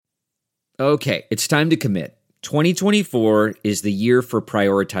Okay, it's time to commit. 2024 is the year for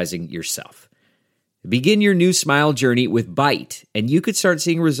prioritizing yourself. Begin your new smile journey with Byte, and you could start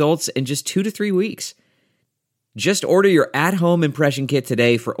seeing results in just 2 to 3 weeks. Just order your at-home impression kit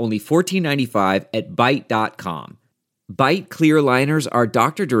today for only $14.95 at Byte.com. Byte clear liners are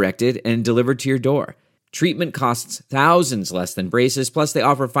doctor-directed and delivered to your door. Treatment costs thousands less than braces, plus they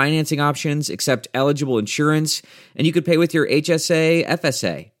offer financing options, accept eligible insurance, and you could pay with your HSA,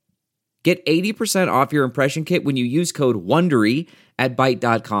 FSA. Get 80% off your impression kit when you use code WONDERY at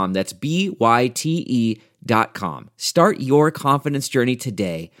Byte.com. That's BYTE.com. Start your confidence journey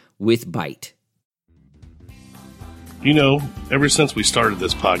today with Byte. You know, ever since we started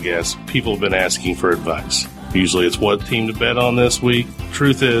this podcast, people have been asking for advice. Usually it's what team to bet on this week.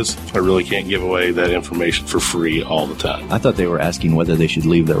 Truth is, I really can't give away that information for free all the time. I thought they were asking whether they should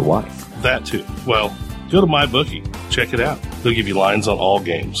leave their wife. That too. Well, go to MyBookie. Check it out. They'll give you lines on all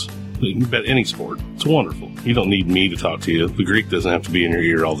games. You can bet any sport. It's wonderful. You don't need me to talk to you. The Greek doesn't have to be in your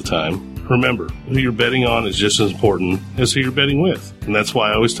ear all the time. Remember, who you're betting on is just as important as who you're betting with. And that's why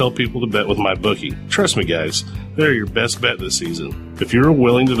I always tell people to bet with MyBookie. Trust me, guys, they're your best bet this season. If you're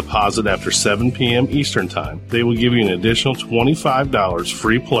willing to deposit after 7 p.m. Eastern Time, they will give you an additional $25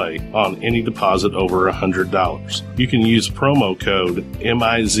 free play on any deposit over $100. You can use promo code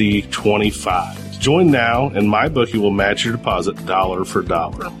MIZ25. Join now, and MyBookie will match your deposit dollar for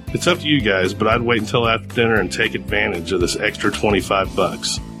dollar. It's up to you guys, but I'd wait until after dinner and take advantage of this extra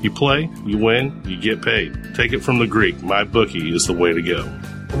 $25. You play, you win, you get paid. Take it from the Greek. MyBookie is the way to go.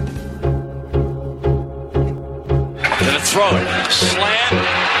 Gonna throw it. Slant.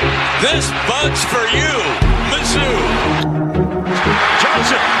 This bug's for you, Mizzou.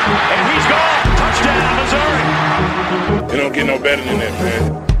 Johnson, and he's gone. Touchdown, Missouri. You don't get no better than that,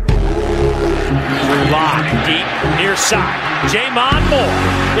 man. Lock deep near side. Jamon Moore.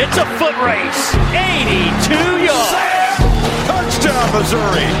 It's a foot race. 82 yards. Touchdown,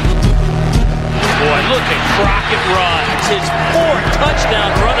 Missouri. Boy, look at Crockett run. It's his 4th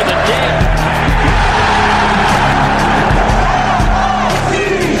touchdown run of the day.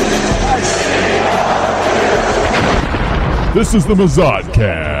 This is the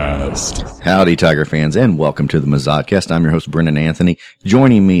Mizzou-cast. Howdy, Tiger fans, and welcome to the Mizzou-cast. I'm your host, Brendan Anthony.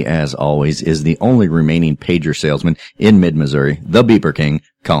 Joining me, as always, is the only remaining pager salesman in mid-Missouri, the Beeper King,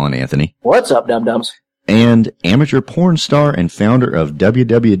 Colin Anthony. What's up, dum-dums? And amateur porn star and founder of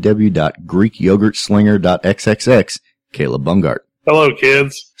www.greekyogurtslinger.xxx, Caleb Bungart. Hello,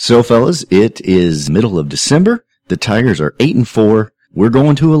 kids. So, fellas, it is middle of December. The Tigers are 8-4. We're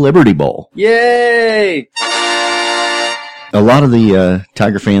going to a Liberty Bowl. Yay! A lot of the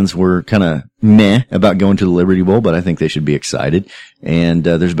Tiger fans were kind of meh about going to the Liberty Bowl, but I think they should be excited. And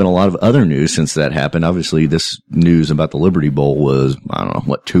there's been a lot of other news since that happened. Obviously, this news about the Liberty Bowl was,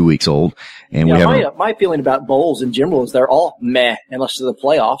 2 weeks old. And my feeling about bowls in general is they're all meh unless they're the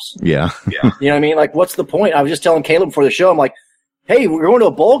playoffs. Yeah. You know what I mean? Like, what's the point? I was just telling Caleb before the show, I'm like, hey, we're going to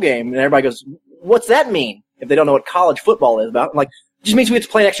a bowl game. And everybody goes, what's that mean? If they don't know what college football is about. I'm like, it just means we have to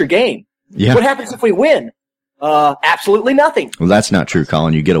play an extra game. Yeah. What happens if we win? Absolutely nothing. Well, that's not true,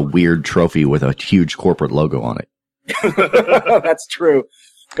 Colin. You get a weird trophy with a huge corporate logo on it. That's true.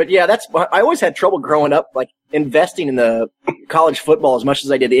 But yeah, I always had trouble growing up, like investing in the college football as much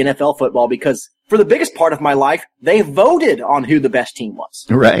as I did NFL football, because for the biggest part of my life, they voted on who the best team was.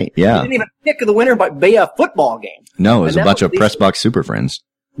 Right. Yeah. They didn't even pick the winner by a football game. No, it was a bunch of press box super friends.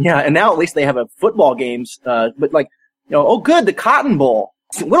 Yeah. And now at least they have a football games, but like, oh good, the Cotton Bowl.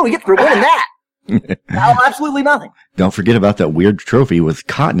 What do we get for winning that? Absolutely nothing. Don't forget about that weird trophy with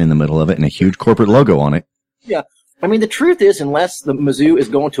cotton in the middle of it and a huge corporate logo on it. Yeah. I mean, the truth is, unless the Mizzou is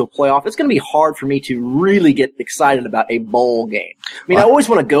going to a playoff, it's going to be hard for me to really get excited about a bowl game. I mean, I always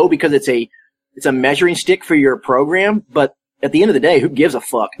want to go because it's a measuring stick for your program, but at the end of the day, who gives a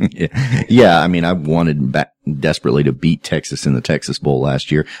fuck? Yeah, I mean, I wanted desperately to beat Texas in the Texas Bowl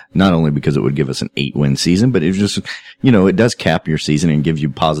last year, not only because it would give us an 8-win season, but it was just, it does cap your season and gives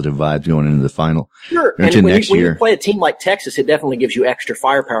you positive vibes going into the final. Sure. And when you play a team like Texas, it definitely gives you extra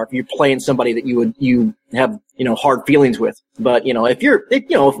firepower if you're playing somebody that you have, hard feelings with. But, if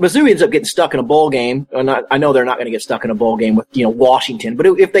Mizzou ends up getting stuck in a bowl game, and I know they're not going to get stuck in a bowl game with, Washington, but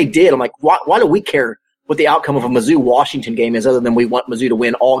if they did, I'm like, why do we care what the outcome of a Mizzou-Washington game is, other than we want Mizzou to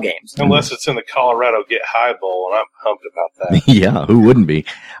win all games. Unless it's in the Colorado Get High Bowl, and I'm pumped about that. Yeah, who wouldn't be?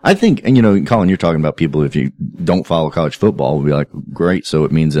 I think, and Colin, you're talking about people, if you don't follow college football, will be like, great, so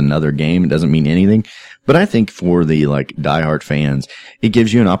it means another game. It doesn't mean anything. But I think for the diehard fans, it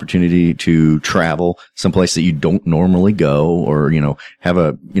gives you an opportunity to travel someplace that you don't normally go, or have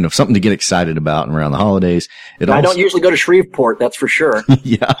a something to get excited about around the holidays. I don't usually go to Shreveport, that's for sure.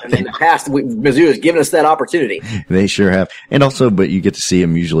 Yeah, and in the past, Mizzou has given us that opportunity. They sure have, and also, but you get to see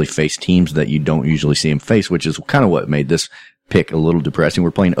them usually face teams that you don't usually see them face, which is kind of what made this pick a little depressing.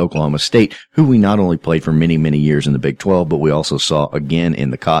 We're playing Oklahoma State, who we not only played for many, many years in the Big 12, but we also saw again in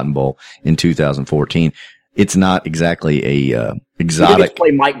the Cotton Bowl in 2014. It's not exactly a exotic. You get to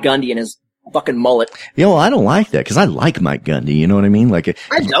play Mike Gundy and his fucking mullet. Well, I don't like that because I like Mike Gundy. You know what I mean? I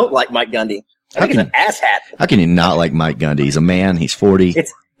don't like Mike Gundy. I think he's an asshat. How can you not like Mike Gundy? He's a man. He's 40.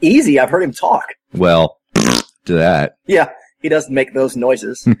 It's easy. I've heard him talk. Well, to that. Yeah. He doesn't make those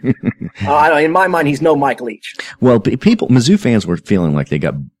noises. In my mind, he's no Mike Leach. Well, Mizzou fans were feeling like we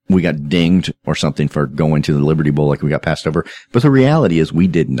got dinged or something for going to the Liberty Bowl, like we got passed over. But the reality is we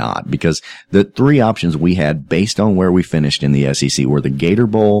did not, because the three options we had based on where we finished in the SEC were the Gator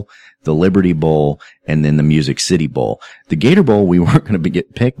Bowl, the Liberty Bowl, and then the Music City Bowl. The Gator Bowl, we weren't going to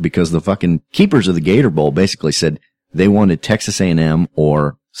get picked because the fucking keepers of the Gator Bowl basically said they wanted Texas A&M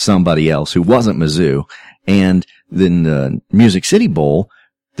or somebody else who wasn't Mizzou. And then the Music City Bowl,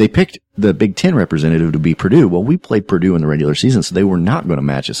 they picked the Big Ten representative to be Purdue. Well, we played Purdue in the regular season, so they were not going to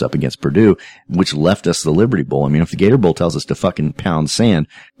match us up against Purdue, which left us the Liberty Bowl. I mean, if the Gator Bowl tells us to fucking pound sand,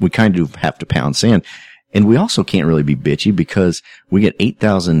 we kind of have to pound sand. And we also can't really be bitchy because we get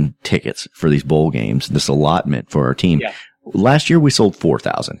 8,000 tickets for these bowl games, this allotment for our team. Yeah. Last year we sold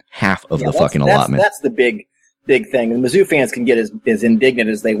 4,000, half of the fucking allotment. That's the big thing. And Mizzou fans can get as indignant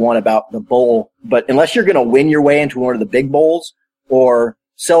as they want about the bowl, but unless you're going to win your way into one of the big bowls or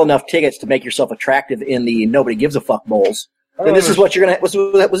sell enough tickets to make yourself attractive in the nobody gives a fuck bowls, then this is what you're going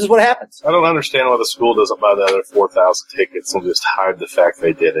to, this is what happens. I don't understand why the school doesn't buy the other 4,000 tickets and just hide the fact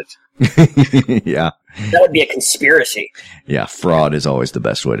they did it. Yeah. That would be a conspiracy. Yeah. Fraud is always the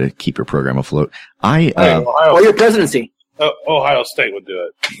best way to keep your program afloat. Or your presidency. Ohio State would do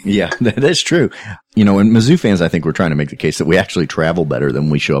it. Yeah, that's true. And Mizzou fans, I think we're trying to make the case that we actually travel better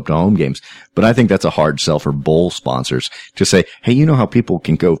than we show up to home games. But I think that's a hard sell for bowl sponsors to say, hey, you know how people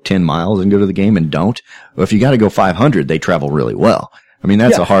can go 10 miles and go to the game and don't? Well, if you got to go 500, they travel really well. I mean,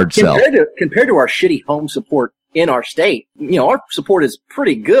 that's a hard sell. Compared to our shitty home support in our state, our support is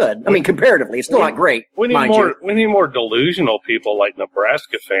pretty good. I mean, comparatively, it's still not great. We need more delusional people like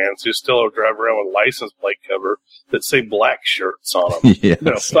Nebraska fans who still drive around with license plate cover that say black shirts on them.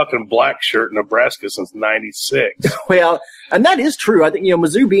 Yes. Fucking black shirt in Nebraska since '96. Well, and that is true. I think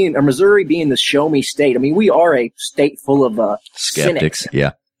Missouri being the show me state. I mean, we are a state full of skeptics. Cynics.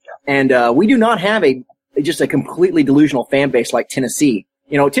 Yeah, and we do not have just a completely delusional fan base like Tennessee.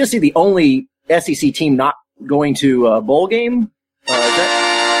 Tennessee, the only SEC team not going to a bowl game.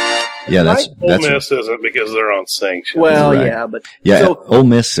 That's Ole Miss isn't because they're on sanctions. Well, right. yeah, but Ole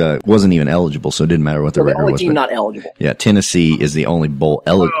Miss wasn't even eligible, so it didn't matter what the record was. The only team not eligible. Yeah, Tennessee is the only bowl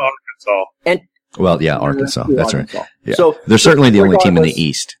eligible. Arkansas. Arkansas. That's Arkansas. right. Yeah. So they're certainly the only team in the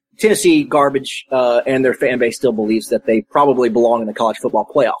East. Tennessee, garbage, and their fan base still believes that they probably belong in the college football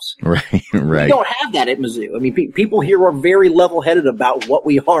playoffs. Right. We don't have that at Mizzou. I mean, people here are very level-headed about what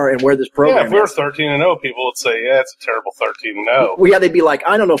we are and where this program is. Yeah, if we were 13-0, people would say, yeah, it's a terrible 13-0. Well, yeah, they'd be like,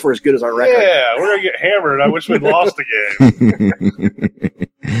 I don't know if we're as good as our record. Yeah, we're going to get hammered. I wish we'd lost the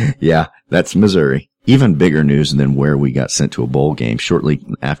game. Yeah, that's Missouri. Even bigger news than where we got sent to a bowl game. Shortly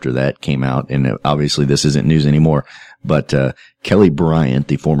after that came out, and obviously this isn't news anymore, but Kelly Bryant,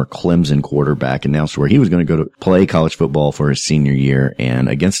 the former Clemson quarterback, announced where he was going to go to play college football for his senior year, and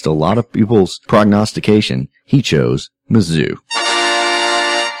against a lot of people's prognostication, he chose Mizzou.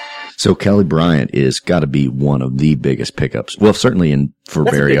 So Kelly Bryant is got to be one of the biggest pickups. Well, certainly for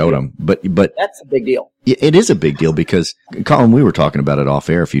Barry Odom, but that's a big deal. It is a big deal because, Colin, we were talking about it off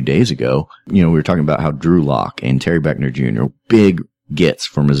air a few days ago. We were talking about how Drew Lock and Terry Beckner Jr. big gets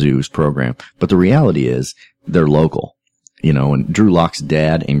for Mizzou's program. But the reality is they're local, and Drew Lock's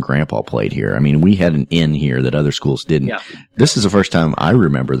dad and grandpa played here. I mean, we had an in here that other schools didn't. Yeah. This is the first time I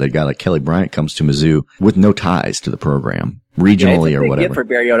remember that a guy like Kelly Bryant comes to Mizzou with no ties to the program, regionally or whatever. Get for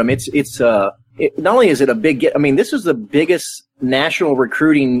Barry Odom. It's not only is it a big get, I mean, this is the biggest national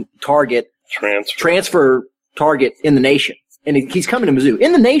recruiting target transfer target in the nation. and he's coming to Mizzou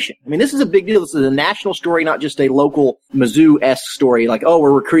in the nation. I mean, this is a big deal. This is a national story, not just a local Mizzou-esque story. Like, oh,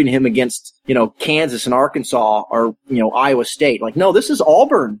 we're recruiting him against, Kansas and Arkansas or, Iowa State. Like, no, this is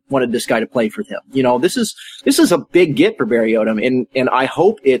Auburn wanted this guy to play for them. This is a big get for Barry Odom, and I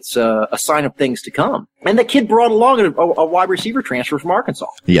hope it's a sign of things to come. And the kid brought along a wide receiver transfer from Arkansas.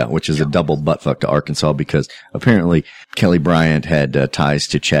 Yeah, which is a double buttfuck to Arkansas because apparently Kelly Bryant had ties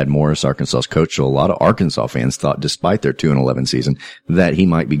to Chad Morris, Arkansas's coach. So a lot of Arkansas fans thought, despite their 2-11 season, that he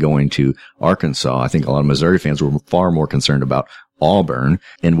might be going to Arkansas. I think a lot of Missouri fans were far more concerned about Auburn,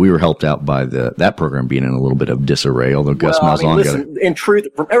 and we were helped out by that program being in a little bit of disarray, although Gus Malzahn in truth,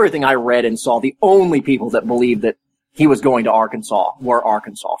 from everything I read and saw, the only people that believed that he was going to Arkansas were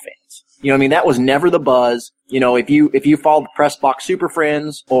Arkansas fans. That was never the buzz. If you followed the Press Box Super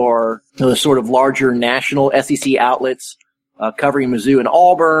Friends or the sort of larger national SEC outlets, covering Mizzou and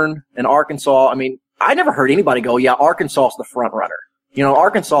Auburn and Arkansas, I never heard anybody go, yeah, Arkansas is the front runner.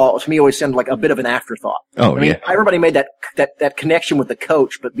 Arkansas to me always sounded like a bit of an afterthought. Everybody made that connection with the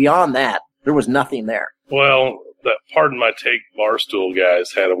coach, but beyond that, there was nothing there. Well, that pardon my take, Barstool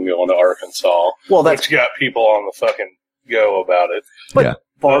guys had them going to Arkansas. Well, which got people on the fucking go about it. But yeah.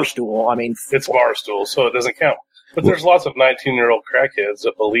 Barstool, it's Barstool, so it doesn't count. But there's lots of 19-year-old crackheads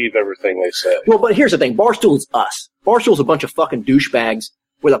that believe everything they say. Well, but here's the thing. Barstool is us. Barstool's a bunch of fucking douchebags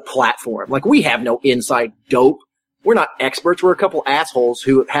with a platform. Like, we have no inside dope. We're not experts. We're a couple assholes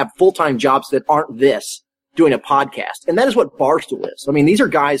who have full-time jobs that aren't this, doing a podcast. And that is what Barstool is. These are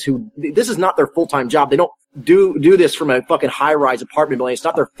guys who, this is not their full-time job. They don't do this from a fucking high-rise apartment building. It's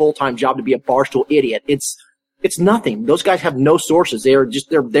not their full-time job to be a Barstool idiot. It's nothing. Those guys have no sources. They're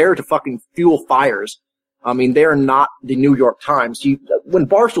there to fucking fuel fires. They're not the New York Times. When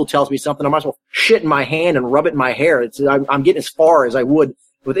Barstool tells me something, I might as well shit in my hand and rub it in my hair. I'm getting as far as I would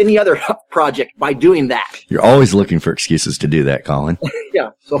with any other project by doing that. You're always looking for excuses to do that, Colin. Yeah.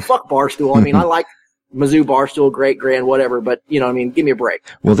 So fuck Barstool. I like Mizzou, Barstool, Great Grand, whatever, but give me a break.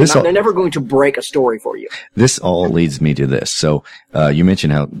 Well, they're never going to break a story for you. This all leads me to this. So, you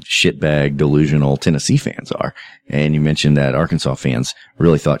mentioned how shitbag delusional Tennessee fans are, and you mentioned that Arkansas fans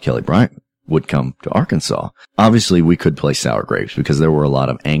really thought Kelly Bryant would come to Arkansas. Obviously, we could play sour grapes because there were a lot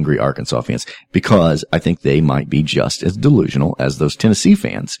of angry Arkansas fans because I think they might be just as delusional as those Tennessee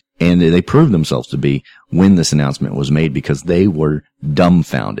fans. And they proved themselves to be when this announcement was made because they were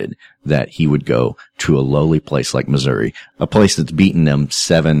dumbfounded that he would go to a lowly place like Missouri, a place that's beaten them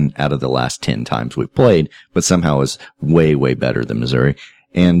 7 out of the last 10 times we've played, but somehow is way, way better than Missouri.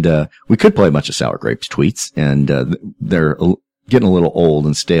 And we could play a bunch of sour grapes tweets, and they're getting a little old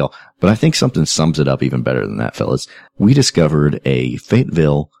and stale, but I think something sums it up even better than that, fellas. We discovered a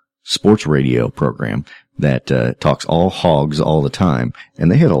Fayetteville sports radio program that talks all hogs all the time,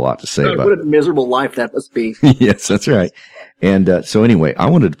 and they had a lot to say about what a miserable life that must be. Yes, that's right. And so anyway, I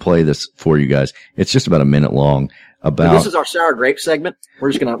wanted to play this for you guys. It's just about a minute long. This is our sour grape segment.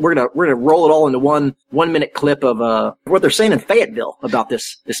 We're gonna roll it all into one minute clip of what they're saying in Fayetteville about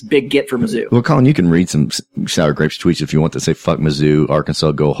this big get for Mizzou. Well, Colin, you can read some sour grapes tweets if you want to say "fuck Mizzou,"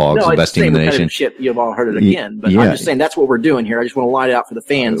 "Arkansas go Hogs," the best team in the nation. Shit, you've all heard it again, but yeah. I'm just saying that's what we're doing here. I just want to line it out for the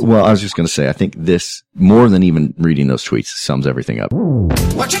fans. Well, I was just going to say, I think this more than even reading those tweets sums everything up.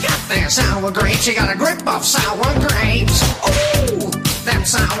 What you got there, sour grapes? You got a grip of sour grapes. Ooh, them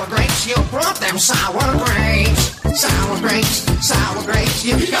sour grapes, you brought them sour grapes. Sour grapes,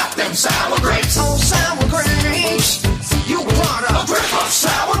 you got them sour grapes. Oh, sour grapes, you brought a grip of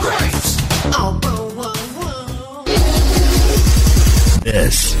sour grapes. Oh, whoa, whoa, whoa.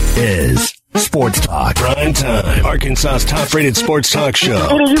 This is Sports Talk. Prime time. Arkansas's top-rated sports talk show.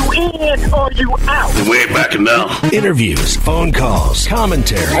 Are you in or you out? We're back now. Interviews, phone calls,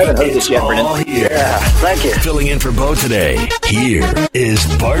 commentary. I haven't heard this yet, Brennan. All here. Yeah, thank you. Filling in for Bo today, here is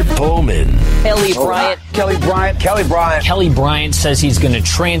Bart Pullman. Kelly Bryant says he's going to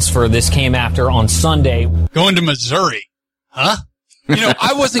transfer. This came after on Sunday. Going to Missouri. Huh?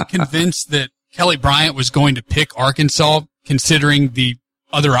 I wasn't convinced that Kelly Bryant was going to pick Arkansas, considering the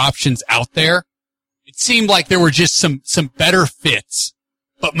other options out there. It seemed like there were just some better fits.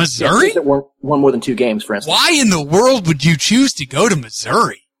 But Missouri? That won more than 2 games, for instance. Why in the world would you choose to go to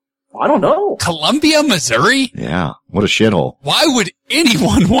Missouri? I don't know. Columbia, Missouri? Yeah. What a shithole. Why would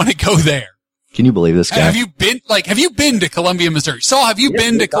anyone want to go there? Can you believe this guy? Have you been to Columbia, Missouri? Saul, have you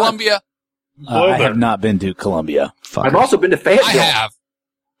been to Columbia? I have not been to Columbia. Fuck. I've also been to Fayetteville. I have.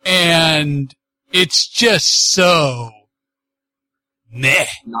 And it's just so meh.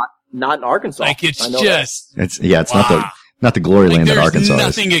 Not in Arkansas. Like it's just it's not the glory land that Arkansas is.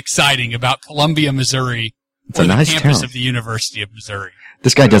 There's nothing exciting about Columbia, Missouri It's a nice campus town. of the University of Missouri.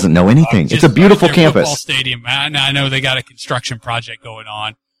 This guy doesn't know anything. It's a beautiful campus. Football stadium. I know they got a construction project going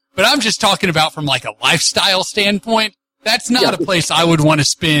on, but I'm just talking about from like a lifestyle standpoint. That's not a place I would want to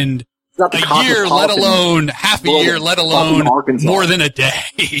spend a year, let alone half a year, let alone more than a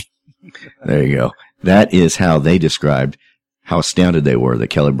day. There you go. That is how they described how astounded they were that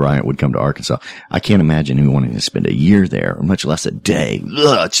Kelly Bryant would come to Arkansas. I can't imagine him wanting to spend a year there, much less a day.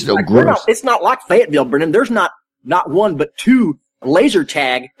 Ugh, it's so gross. It's not like Fayetteville, Brennan. There's not one but two laser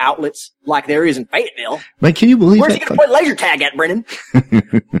tag outlets like there is in Fayetteville. But can you believe Where's he going to play laser tag at, Brennan?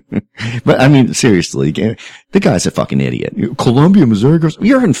 But I mean, seriously, the guy's a fucking idiot. Columbia, Missouri goes,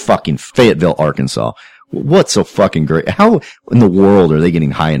 you're in fucking Fayetteville, Arkansas. What's so fucking great? How in the world are they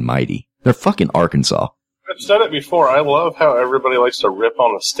getting high and mighty? They're fucking Arkansas. I've said it before. I love how everybody likes to rip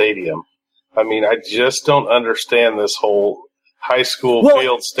on the stadium. I mean, I just don't understand this whole high school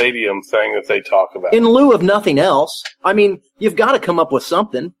field stadium thing that they talk about. In lieu of nothing else, I mean, you've got to come up with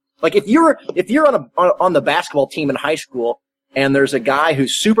something. Like if you're on the basketball team in high school and there's a guy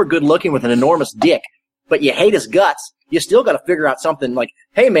who's super good looking with an enormous dick, but you hate his guts, you still got to figure out something like,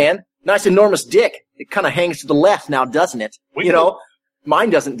 hey man, nice enormous dick. It kind of hangs to the left now, doesn't it? Mine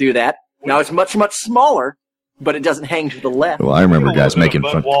doesn't do that. Now it's much, much smaller, but it doesn't hang to the left. Well, I remember guys making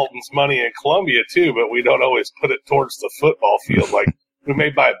fun. Walton's money in Columbia too, but we don't always put it towards the football field. Like we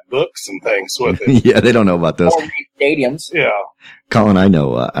may buy books and things with it. Yeah, they don't know about those. Or stadiums. Yeah. Colin, I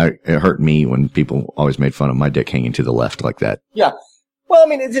know. It hurt me when people always made fun of my dick hanging to the left like that. Yeah. Well, I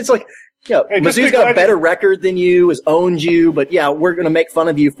mean, it's like, Mizzou's got a better record than you, has owned you, but yeah, we're going to make fun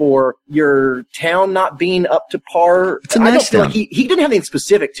of you for your town not being up to par. It's a nice I don't feel town. like he didn't have anything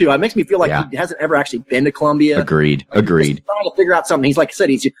specific too. It makes me feel like he hasn't ever actually been to Columbia. Agreed. He's trying to figure out something. He's like I said,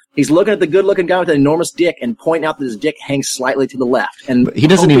 he's looking at the good looking guy with an enormous dick and pointing out that his dick hangs slightly to the left. And but he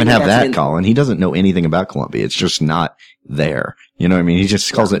doesn't even have that, Colin. He doesn't know anything about Columbia. It's just not there. You know what I mean? He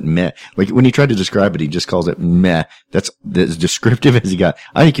just calls it meh. Like when he tried to describe it, he just calls it meh. That's as descriptive as he got.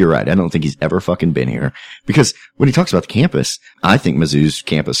 I think you're right. I don't think he's ever fucking been here because when he talks about the campus, I think Mizzou's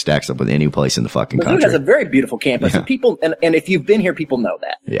campus stacks up with any place in the fucking country. Mizzou has a very beautiful campus and people, and if you've been here, people know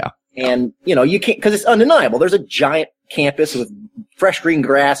that. Yeah. And, you can't, cause it's undeniable. There's a giant campus with fresh green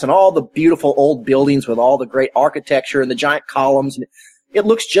grass and all the beautiful old buildings with all the great architecture and the giant columns. And it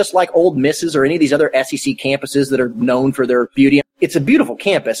looks just like Old Misses or any of these other SEC campuses that are known for their beauty. It's a beautiful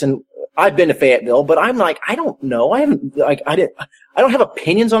campus. And I've been to Fayetteville, but I'm like, I don't know. I don't have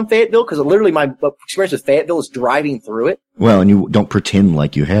opinions on Fayetteville because literally my experience with Fayetteville is driving through it. Well, and you don't pretend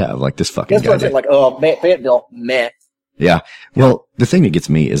like you have, like this fucking guy. That's what I'm saying. Like, oh, Fayetteville, meh. Yeah. Well, the thing that gets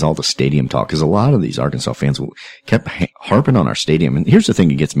me is all the stadium talk because a lot of these Arkansas fans kept harping on our stadium. And here's the thing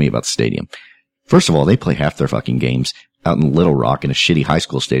that gets me about the stadium. First of all, they play half their fucking games out in Little Rock in a shitty high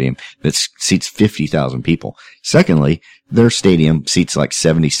school stadium that seats 50,000 people. Secondly, their stadium seats like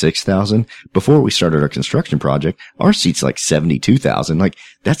 76,000. Before we started our construction project, our seats like 72,000. Like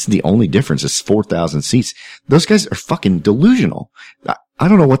that's the only difference is 4,000 seats. Those guys are fucking delusional. I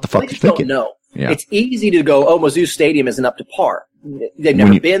don't know what the fuck they're thinking. Don't know. Yeah. It's easy to go, Mizzou Stadium isn't up to par. They've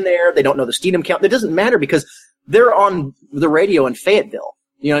never been there. They don't know the stadium count. It doesn't matter because they're on the radio in Fayetteville.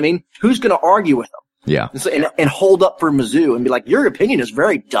 You know what I mean? Who's going to argue with them? Yeah. And hold up for Mizzou and be like, your opinion is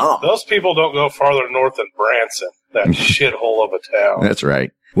very dumb. Those people don't go farther north than Branson, that shithole of a town. That's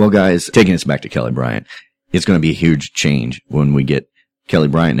right. Well, guys, taking us back to Kelly Bryant, it's going to be a huge change when we get Kelly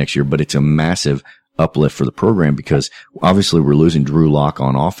Bryant next year, but it's a massive uplift for the program because obviously we're losing Drew Lock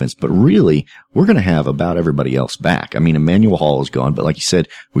on offense, but really we're going to have about everybody else back. I mean, Emmanuel Hall is gone, but like you said,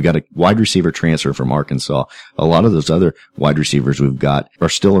 we got a wide receiver transfer from Arkansas. A lot of those other wide receivers we've got are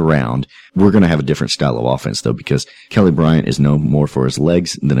still around. We're going to have a different style of offense though, because Kelly Bryant is known more for his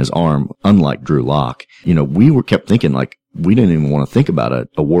legs than his arm, unlike Drew Lock. We kept thinking like, we didn't even want to think about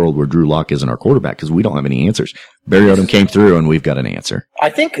a world where Drew Lock isn't our quarterback because we don't have any answers. Barry Odom came through and we've got an answer. I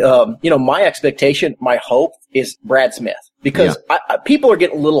think, my expectation, my hope is Brad Smith because people are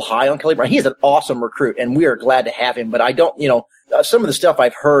getting a little high on Kelly Bryant. He is an awesome recruit and we are glad to have him, but I don't, some of the stuff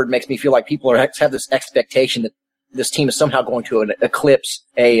I've heard makes me feel like people have this expectation that this team is somehow going to eclipse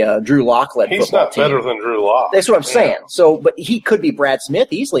a Drew Lock-led football team. He's not better than Drew Lock. That's what I'm saying. So, but he could be Brad Smith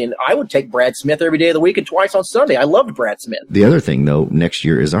easily, and I would take Brad Smith every day of the week and twice on Sunday. I loved Brad Smith. The other thing, though, next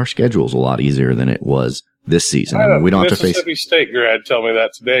year is our schedule's a lot easier than it was this season. I had we don't have to face Mississippi State grad tell me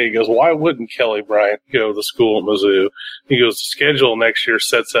that today. He goes, why wouldn't Kelly Bryant go to school at Mizzou? He goes, the schedule next year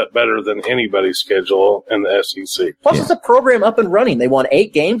sets up better than anybody's schedule in the SEC. Plus, it's a program up and running. They won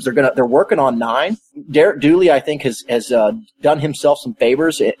 8 games. They're working on 9. Derek Dooley, I think, has done himself some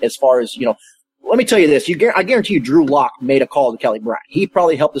favors as far as, let me tell you this. I guarantee you Drew Lock made a call to Kelly Bryant. He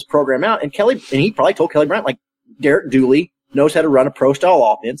probably helped this program out, and he probably told Kelly Bryant, like, Derek Dooley knows how to run a pro-style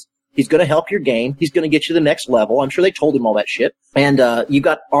offense. He's going to help your game. He's going to get you to the next level. I'm sure they told him all that shit. And you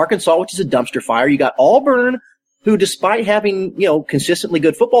got Arkansas, which is a dumpster fire. You got Auburn, who, despite having, consistently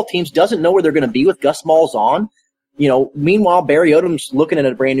good football teams, doesn't know where they're going to be with Gus Malzahn. Meanwhile, Barry Odom's looking at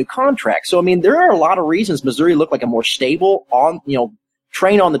a brand new contract. So, I mean, there are a lot of reasons Missouri looked like a more stable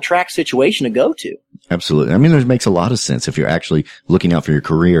train on the track situation to go to. Absolutely. I mean, it makes a lot of sense if you're actually looking out for your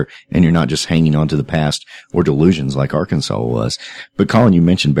career and you're not just hanging on to the past or delusions like Arkansas was. But Colin, you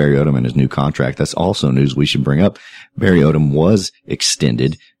mentioned Barry Odom and his new contract. That's also news we should bring up. Barry Odom was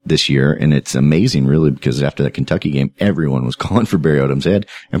extended this year, and it's amazing, really, because after that Kentucky game, everyone was calling for Barry Odom's head.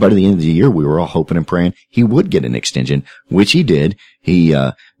 And by the end of the year, we were all hoping and praying he would get an extension, which he did. He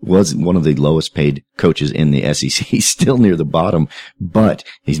was one of the lowest paid coaches in the SEC. He's still near the bottom, but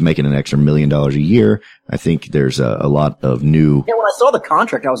he's making an extra $1 million a year. I think there's a lot of new. Yeah, when I saw the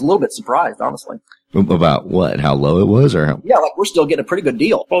contract, I was a little bit surprised, honestly. About what? How low it was, or how? Yeah, like we're still getting a pretty good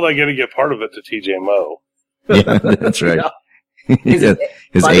deal. Well, they got to get part of it to TJ Moe. Yeah, that's right. His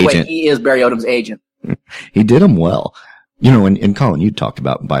by agent. The way, he is Barry Odom's agent. He did him well. And Colin, you talked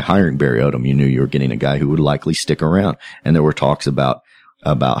about by hiring Barry Odom, you knew you were getting a guy who would likely stick around. And there were talks about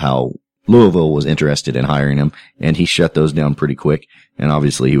how Louisville was interested in hiring him, and he shut those down pretty quick. And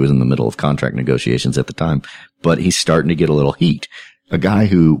obviously he was in the middle of contract negotiations at the time, but he's starting to get a little heat. A guy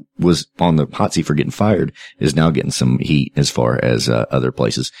who was on the hot seat for getting fired is now getting some heat as far as other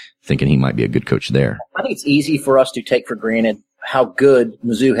places, thinking he might be a good coach there. I think it's easy for us to take for granted how good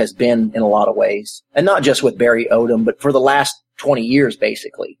Mizzou has been in a lot of ways. And not just with Barry Odom, but for the last 20 years,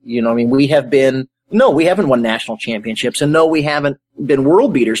 basically. We haven't won national championships, and no, we haven't been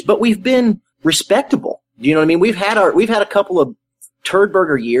world beaters, but we've been respectable. Do you know what I mean? We've had a couple of turd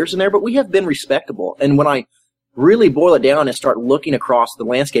burger years in there, but we have been respectable. And when I really boil it down and start looking across the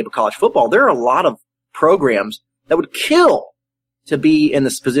landscape of college football, there are a lot of programs that would kill to be in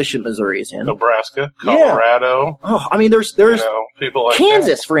this position Missouri is in. Nebraska, Colorado. Yeah. Oh, I mean, there's people like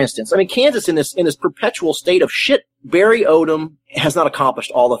Kansas, that. For instance. I mean, Kansas in this perpetual state of shit. Barry Odom has not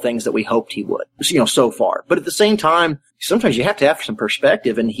accomplished all the things that we hoped he would, so far. But at the same time, sometimes you have to have some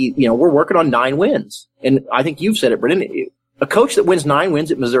perspective. And we're working on 9 wins. And I think you've said it, Brendan. A coach that wins 9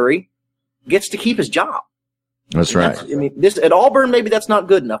 wins at Missouri gets to keep his job. That's right. This at Auburn, maybe that's not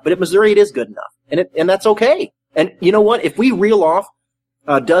good enough, but at Missouri, it is good enough, and that's okay. And you know what? If we reel off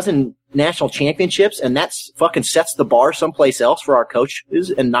a dozen national championships, and that's fucking sets the bar someplace else for our coaches,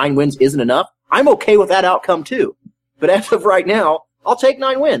 and 9 wins isn't enough, I'm okay with that outcome too. But as of right now, I'll take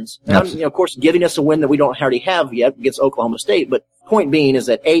 9 wins. And of course, giving us a win that we don't already have yet against Oklahoma State. But point being is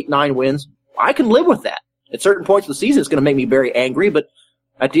that 8, 9 wins, I can live with that. At certain points of the season, it's going to make me very angry, but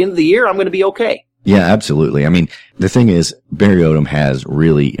at the end of the year, I'm going to be okay. Yeah, absolutely. I mean, the thing is, Barry Odom has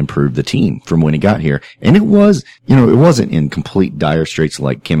really improved the team from when he got here. And it was, it wasn't in complete dire straits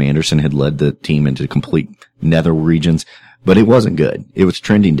like Kim Anderson had led the team into complete nether regions, but it wasn't good. It was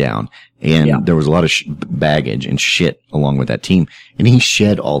trending down. And there was a lot of baggage and shit along with that team. And he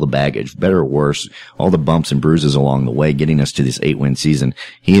shed all the baggage, better or worse, all the bumps and bruises along the way, getting us to this 8-win season.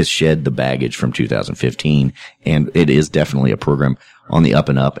 He has shed the baggage from 2015. And it is definitely a program on the up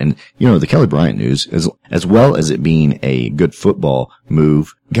and up. And, the Kelly Bryant news, as well as it being a good football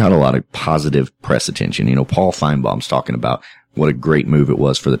move, got a lot of positive press attention. Paul Feinbaum's talking about what a great move it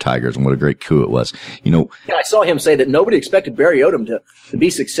was for the Tigers and what a great coup it was. I saw him say that nobody expected Barry Odom to be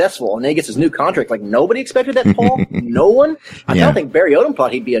successful, and then he gets his new contract. Like, nobody expected that, Paul? No one? I don't think Barry Odom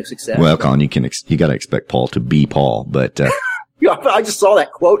thought he'd be a success. Well, Colin, you got to expect Paul to be Paul, but, I just saw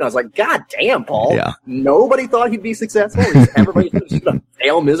that quote and I was like, God damn, Paul. Yeah. Nobody thought he'd be successful. Everybody's just going to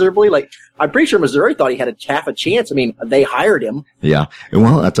fail miserably. Like, I'm pretty sure Missouri thought he had half a chance. I mean, they hired him. Yeah.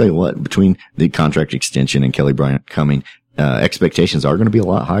 Well, I'll tell you what, between the contract extension and Kelly Bryant coming, expectations are going to be a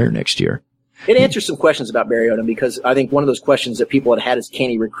lot higher next year. It answers some questions about Barry Odom, because I think one of those questions that people had is, can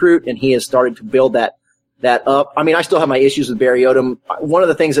he recruit? And he has started to build that up. I mean, I still have my issues with Barry Odom. One of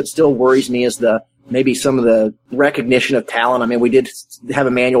the things that still worries me is maybe some of the recognition of talent. I mean, we did have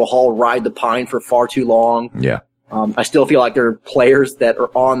Emmanuel Hall ride the pine for far too long. Yeah. I still feel like there are players that are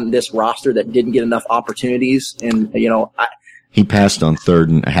on this roster that didn't get enough opportunities. And, he passed on 3rd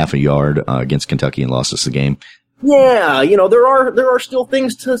and a half a yard against Kentucky and lost us the game. Yeah, there are still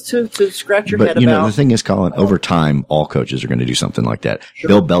things to scratch your head about. But, the thing is, Colin, over time, all coaches are going to do something like that. Sure.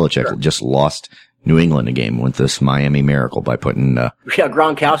 Bill Belichick just lost New England a game with this Miami Miracle by putting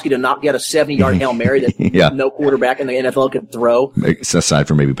Gronkowski to not get a 70-yard Hail Mary that no quarterback in the NFL could throw. Aside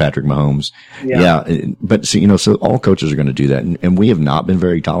from maybe Patrick Mahomes. But so all coaches are going to do that. And we have not been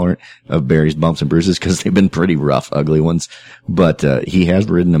very tolerant of Barry's bumps and bruises because they've been pretty rough, ugly ones. But he has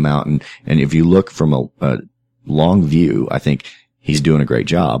ridden them out. And if you look from a long view, I think he's doing a great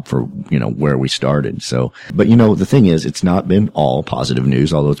job for, where we started. So, but the thing is, it's not been all positive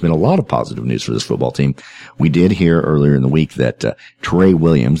news, although it's been a lot of positive news for this football team. We did hear earlier in the week that Trey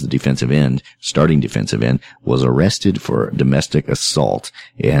Williams, the starting defensive end, was arrested for domestic assault.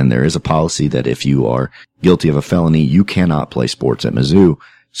 And there is a policy that if you are guilty of a felony, you cannot play sports at Mizzou.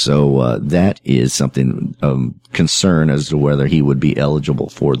 So that is something of concern as to whether he would be eligible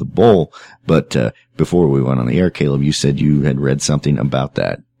for the bowl. But before we went on the air, Caleb, you said you had read something about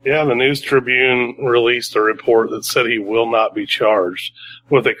that. Yeah, the News Tribune released a report that said he will not be charged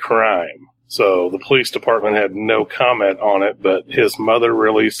with a crime. So the police department had no comment on it, but his mother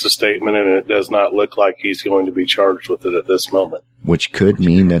released a statement, and it does not look like he's going to be charged with it at this moment. Which could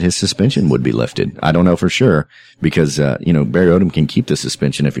mean that his suspension would be lifted. I don't know for sure because, Barry Odom can keep the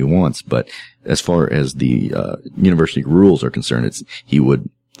suspension if he wants, but as far as the university rules are concerned, he would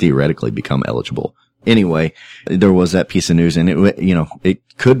theoretically become eligible. Anyway, there was that piece of news, and it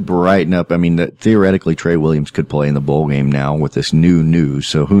could brighten up. I mean, theoretically, Trey Williams could play in the bowl game now with this new news.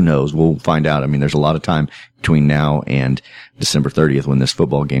 So who knows? We'll find out. I mean, there's a lot of time between now and December 30th when this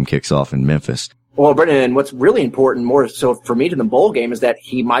football game kicks off in Memphis. Well, Brendan, what's really important, more so for me than the bowl game, is that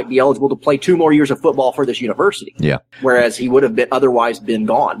he might be eligible to play 2 more years of football for this university. Yeah. Whereas he would have otherwise been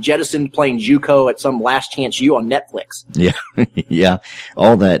gone. Jettisoned playing JUCO at some Last Chance U on Netflix. Yeah. Yeah.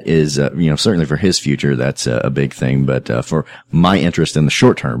 All that is, certainly for his future, that's a big thing. But for my interest in the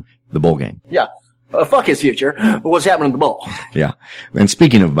short term, the bowl game. Yeah. Fuck his future. What's happening in the bowl? Yeah. And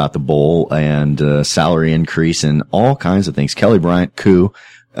speaking about the bowl and salary increase and all kinds of things, Kelly Bryant, coup.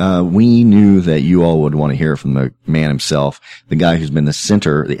 We knew that you all would want to hear from the man himself, the guy who's been the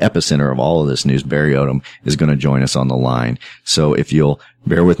epicenter of all of this news. Barry Odom is going to join us on the line. So if you'll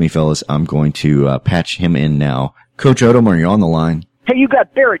bear with me, fellas, I'm going to patch him in now. Coach Odom, are you on the line? Hey, you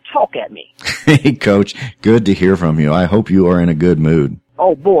got Barry talk at me. Hey, Coach, good to hear from you. I hope you are in a good mood.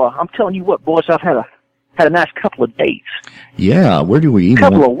 Oh boy, I'm telling you what, boys, I've had a nice couple of days. Yeah, where do we even?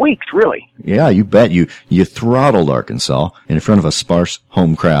 Couple of weeks, really. Yeah, you bet. You throttled Arkansas in front of a sparse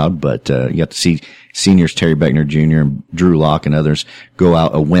home crowd, but you got to see seniors Terry Beckner Jr. and Drew Lock and others go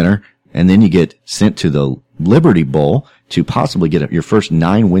out a winner, and then you get sent to the Liberty Bowl to possibly get your first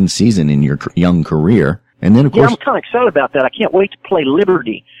 9-win season in your young career. And then, of course, I'm kind of excited about that. I can't wait to play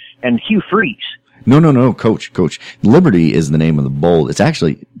Liberty and Hugh Freeze. No, Coach. Liberty is the name of the bowl. It's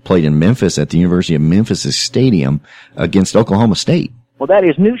actually played in Memphis at the University of Memphis' stadium against Oklahoma State. Well, that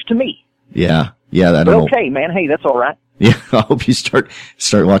is news to me. Yeah. I don't know. Okay, man. Hey, that's all right. Yeah, I hope you start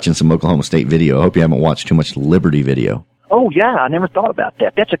watching some Oklahoma State video. I hope you haven't watched too much Liberty video. Oh yeah, I never thought about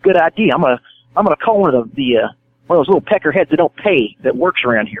that. That's a good idea. I'm gonna call one of one of those little peckerheads that don't pay that works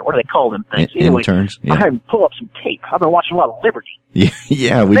around here. What do they call them things? Anyway, interns. Yeah. I had him pull up some tape. I've been watching a lot of Liberty.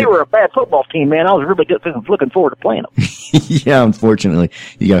 Yeah. They were a bad football team, man. I was really looking forward to playing them. Yeah, unfortunately,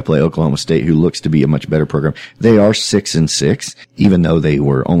 you got to play Oklahoma State, who looks to be a much better program. They are 6-6, even though they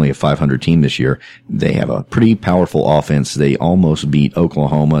were only a 500 team this year. They have a pretty powerful offense. They almost beat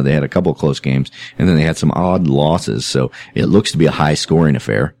Oklahoma. They had a couple of close games, and then they had some odd losses. So it looks to be a high scoring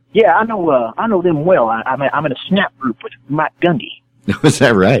affair. Yeah, I know them well. I'm in a snap group with Mike Gundy. Was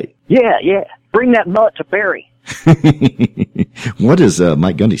that right? Yeah. Bring that mullet to Barry. What does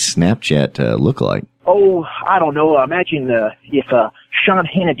Mike Gundy's Snapchat look like? Oh, I don't know. Imagine if Sean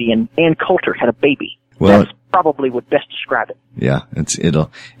Hannity and Ann Coulter had a baby. Well, that's probably would best describe it. Yeah,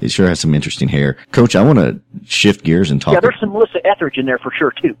 it sure has some interesting hair. Coach, I want to shift gears and talk. Yeah, there's some Melissa Etheridge in there for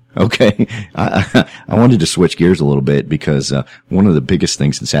sure too. Okay. I wanted to switch gears a little bit because one of the biggest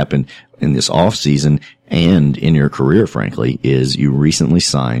things that's happened in this off season and in your career, frankly, is you recently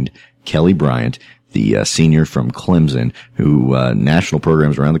signed Kelly Bryant, the senior from Clemson, who national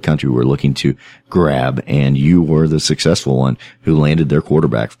programs around the country were looking to grab, and you were the successful one who landed their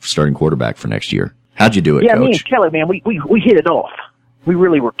starting quarterback for next year. How'd you do it, Yeah, Coach? Me and Kelly, man, we hit it off. We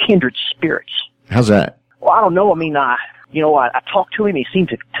really were kindred spirits. How's that? Well, I don't know. I mean, I talked to him. He seemed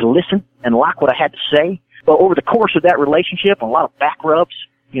to listen and like what I had to say. But over the course of that relationship, a lot of back rubs,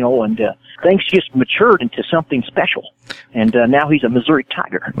 and things just matured into something special. And now he's a Missouri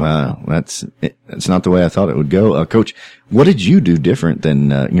Tiger. Wow, that's not the way I thought it would go. Coach, what did you do different than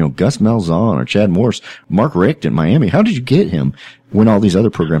Gus Malzahn or Chad Morris, Mark Richt in Miami? How did you get him when all these other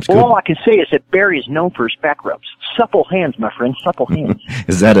programs could? Well, all I can say is that Barry is known for his back rubs. Supple hands, my friend, supple hands.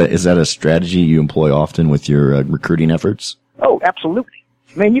 Is that a strategy you employ often with your recruiting efforts? Oh, absolutely.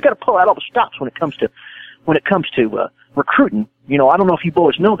 Man, you got to pull out all the stops when it comes to recruiting. I don't know if you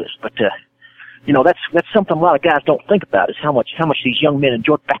boys know this, but that's something a lot of guys don't think about, is how much these young men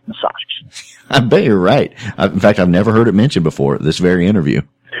enjoy back massages. I bet you're right. In fact, I've never heard it mentioned before, this very interview.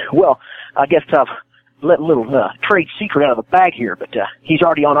 Well, I guess I've let a little trade secret out of the bag here, but he's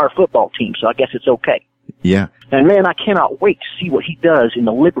already on our football team, so I guess it's okay. Yeah. And, man, I cannot wait to see what he does in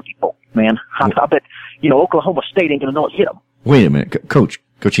the Liberty Bowl, man. I bet, Oklahoma State ain't going to know it hit him. Wait a minute, Coach,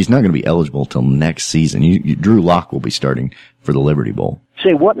 he's not going to be eligible till next season. Drew Lock will be starting for the Liberty Bowl.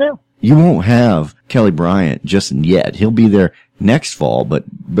 Say what now? You won't have Kelly Bryant just yet. He'll be there next fall, but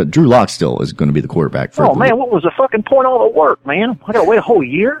Drew Lock still is going to be the quarterback for. Oh man, what was the fucking point of all the work, man? I got to wait a whole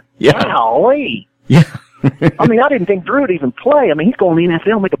year. Yeah. Golly. Yeah. I mean, I didn't think Drew would even play. I mean, he's going to the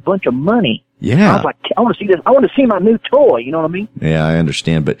NFL and make a bunch of money. Yeah. I was like, I want to see this. I want to see my new toy. You know what I mean? Yeah, I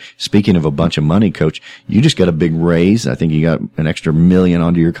understand. But speaking of a bunch of money, Coach, you just got a big raise. I think you got an extra $1 million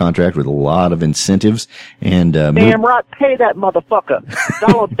onto your contract with a lot of incentives. And damn right, pay that motherfucker.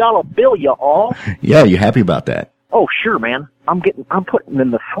 dollar bill, you all. Yeah, you happy about that? Oh, sure, man. I'm putting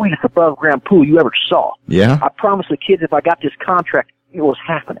in the sweetest above ground pool you ever saw. Yeah. I promised the kids if I got this contract, it was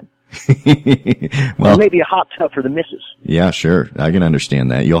happening. Well, or maybe a hot tub for the missus. Yeah, sure. I can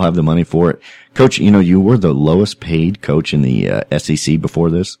understand that. You'll have the money for it. Coach, you were the lowest paid coach in the SEC before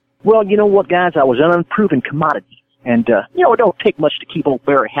this. Well, you know what, guys? I was an unproven commodity. And, it don't take much to keep old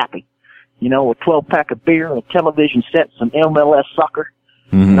Barry happy. A 12-pack of beer and a television set, some MLS soccer.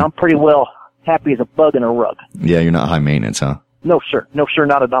 Mm-hmm. And I'm pretty well happy as a bug in a rug. Yeah, you're not high maintenance, huh? No, sir. No, sir,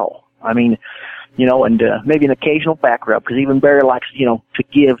 not at all. I mean, and maybe an occasional back rub, because even Barry likes, to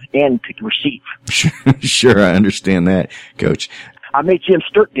give and to receive. Sure, I understand that, Coach. I made Jim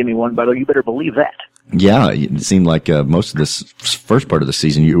Sturt give me one, brother. You better believe that. Yeah, it seemed like most of this first part of the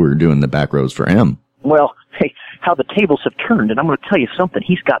season you were doing the back rows for him. Well, hey, how the tables have turned, and I'm going to tell you something.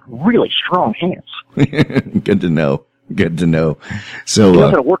 He's got really strong hands. Good to know. Good to know. So, he knows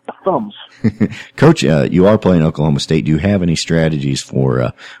how to work the thumbs. Coach, you are playing Oklahoma State. Do you have any strategies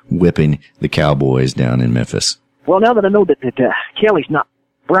for whipping the Cowboys down in Memphis? Well, now that I know that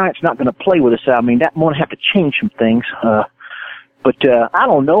Bryant's not going to play with us, I mean, that might have to change some things. But I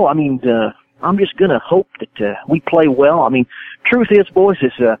don't know. I mean, I'm just going to hope that we play well. I mean, truth is, boys,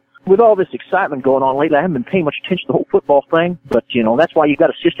 is with all this excitement going on lately, I haven't been paying much attention to the whole football thing. But, that's why you've got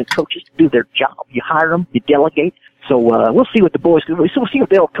assistant coaches to do their job. You hire them, you delegate. So we'll see what the boys do. We'll see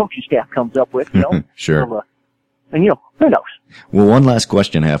what the old coaching staff comes up with, Sure. And, who knows? Well, one last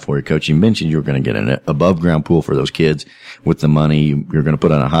question I have for you, Coach. You mentioned you were going to get an above-ground pool for those kids with the money. You're going to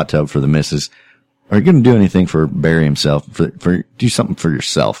put on a hot tub for the missus. Are you going to do anything for Barry himself? Do something for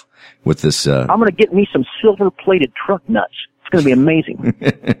yourself with this? I'm going to get me some silver-plated truck nuts. It's going to be amazing.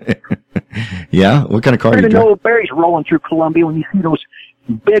 Yeah? What kind of car are you driving? know Barry's rolling through Columbia when you see those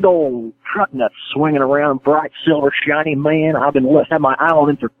big old truck nuts swinging around, bright, silver, shiny, man. I've been had my eye on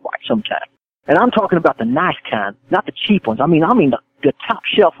them for quite some time. And I'm talking about the nice kind, not the cheap ones. I mean the top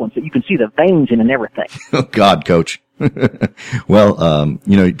shelf ones that you can see the veins in and everything. Oh God, Coach. Well,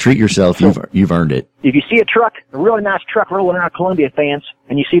 treat yourself. You've earned it. If you see a really nice truck rolling around Columbia, fans,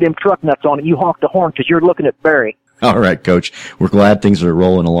 and you see them truck nuts on it, you honk the horn because you're looking at Barry. All right, Coach. We're glad things are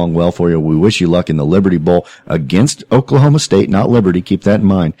rolling along well for you. We wish you luck in the Liberty Bowl against Oklahoma State, not Liberty. Keep that in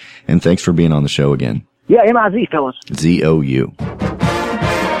mind. And thanks for being on the show again. Yeah, M-I-Z, fellas. Z-O-U.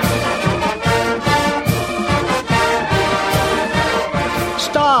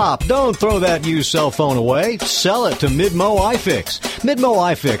 Stop! Don't throw that used cell phone away. Sell it to Midmo iFix. Midmo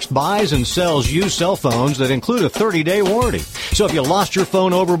iFix buys and sells used cell phones that include a 30-day warranty. So if you lost your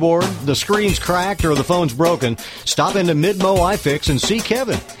phone overboard, the screen's cracked, or the phone's broken, stop into Midmo iFix and see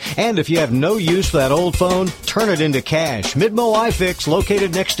Kevin. And if you have no use for that old phone, turn it into cash. Midmo iFix,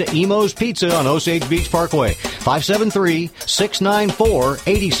 located next to Emo's Pizza on Osage Beach Parkway.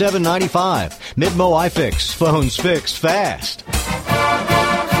 573-694-8795. Midmo iFix. Phones fixed fast.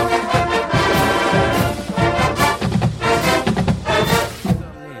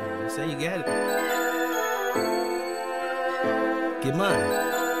 Get money.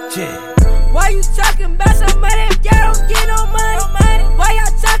 Yeah. Why you talking about some money if y'all don't get no money? Why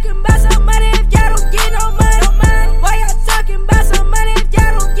y'all talking about some money if y'all don't get no money? Why y'all talking about some money if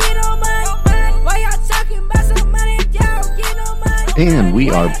y'all don't get no money? Why y'all talking about some money if y'all don't get no money? And we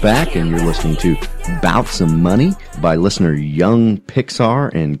are back, and you're listening to Bout Some Money by listener Young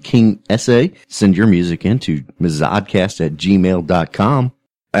Pixar and King Essay. Send your music in to mizzodcast@gmail.com.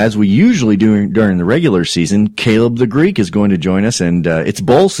 As we usually do during the regular season, Caleb the Greek is going to join us, and it's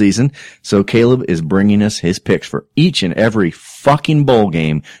bowl season, so Caleb is bringing us his picks for each and every fucking bowl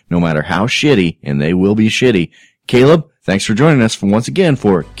game, no matter how shitty, and they will be shitty. Caleb, thanks for joining us once again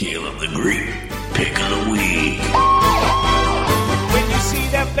for Caleb the Greek, Pick of the Week. When you see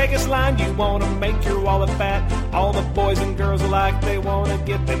that Vegas line, you want to make your wallet fat. All the boys and girls alike, they want to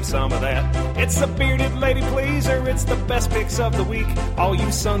get them some of that. It's the bearded lady pleaser, it's the best picks of the week. All you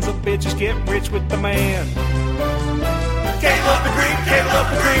sons of bitches get rich with the man. Caleb the Greek,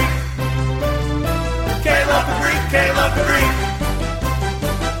 Caleb the Greek. Caleb the Greek, Caleb the Greek.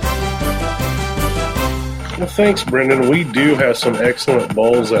 Well, thanks, Brendan. We do have some excellent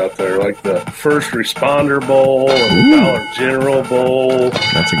bowls out there, like the First Responder Bowl and the Dollar General Bowl.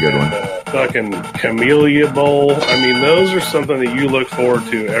 That's a good one. Fucking Camellia Bowl. I mean, those are something that you look forward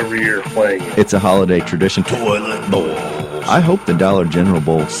to every year playing. It's a holiday tradition. Toilet Bowl. I hope the Dollar General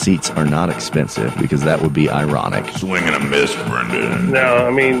Bowl seats are not expensive, because that would be ironic. Swing and a miss, Brendan. No, I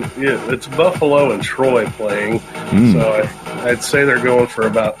mean, it's Buffalo and Troy playing, so I'd say they're going for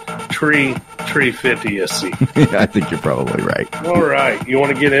about $3.50 a seat. I think you're probably right. All right. You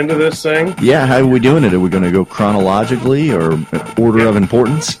want to get into this thing? Yeah, how are we doing it? Are we going to go chronologically or order of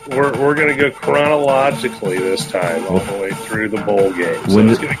importance? We're going to go chronologically this time, all the way through the bowl game. So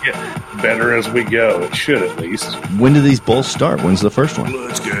it's going to get better as we go. It should, at least. When do these bowls start? When's the first one?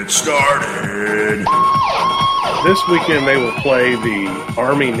 Let's get started. This weekend they will play the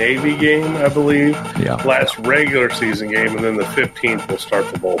Army-Navy game, I believe. Yeah. Last regular season game, and then the 15th will start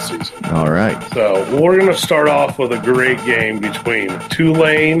the bowl season. All right. So we're going to start off with a great game between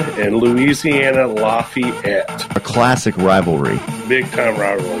Tulane and Louisiana Lafayette. A classic rivalry. Big-time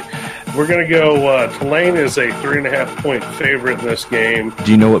rivalry. We're going to go, Tulane is a 3.5-point favorite in this game.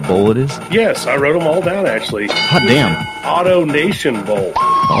 Do you know what bowl it is? Yes, I wrote them all down, actually. Hot damn. Auto Nation Bowl.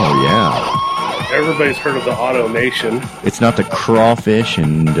 Oh, yeah. Everybody's heard of the Auto Nation. It's not the Crawfish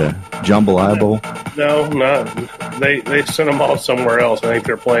and Jambalaya Bowl? No, not. They sent them off somewhere else. I think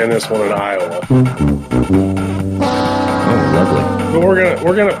they're playing this one in Iowa. Oh, lovely. But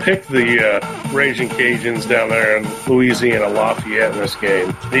we're gonna pick the Raging Cajuns down there in Louisiana Lafayette in this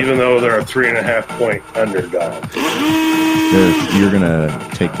game, even though they're a 3.5-point underdog. You're gonna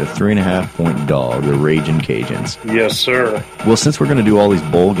take the 3.5-point dog, the Raging Cajuns. Yes, sir. Well, since we're gonna do all these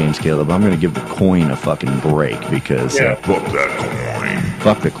bowl games, Caleb, I'm gonna give the coin a fucking break because fuck that coin.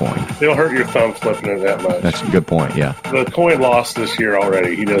 Fuck the coin. It'll hurt your thumb flipping it that much. That's a good point. Yeah. The coin lost this year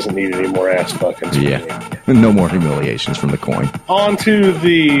already. He doesn't need any more ass fucking. Yeah. No more humiliations from the coin. On to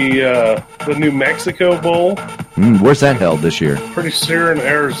the New Mexico Bowl. Where's that held this year? Pretty sure in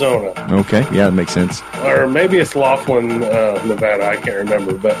Arizona. Okay, yeah, that makes sense. Or maybe it's Laughlin, Nevada. I can't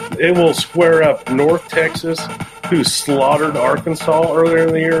remember. But it will square up North Texas, who slaughtered Arkansas earlier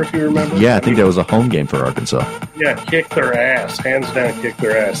in the year, if you remember. Yeah, I think that was a home game for Arkansas. Yeah, kick their ass. Hands down, kick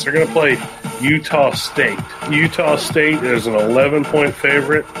their ass. They're going to play Utah State. Utah State is an 11-point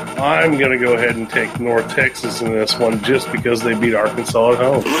favorite. I'm going to go ahead and take North Texas in this one just because they beat Arkansas at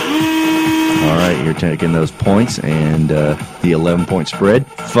home. All right, you're taking those points and the 11-point spread.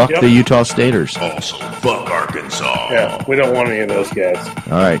 Fuck the Utah Staters. Also, fuck Arkansas. Yeah, we don't want any of those guys.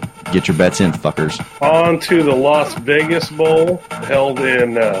 All right, get your bets in, fuckers. On to the Las Vegas Bowl, held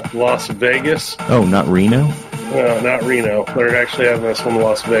in Las Vegas. Oh, not Reno? No, not Reno. They're actually having this one in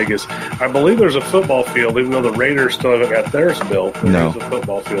Las Vegas. I believe there's a football field, even though the Raiders still haven't got theirs built. There's a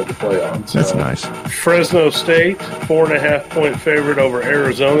football field to play on. So. That's nice. Fresno State, 4.5-point favorite over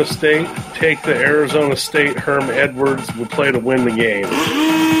Arizona State. Take the Arizona State. Herm Edwards will play to win the game.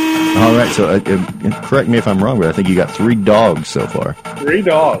 All right, so correct me if I'm wrong, but I think you got 3 dogs so far. 3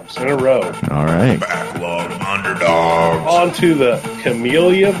 dogs in a row. All right. Backlog underdogs. On to the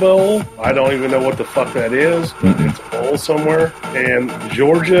Camellia Bowl. I don't even know what the fuck that is. It's a bowl somewhere. And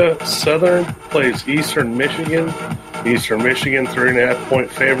Georgia Southern plays Eastern Michigan. Eastern Michigan, 3.5-point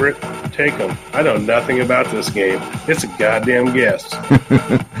favorite. Take them. I know nothing about this game. It's a goddamn guess.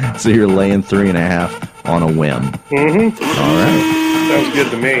 So you're laying 3.5 on a whim. Mm-hmm. All right. Sounds good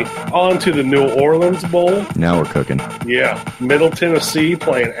to me. On to the New Orleans Bowl. Now we're cooking. Yeah. Middle Tennessee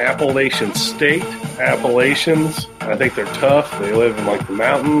playing Appalachian State. Appalachians, I think they're tough. They live in like the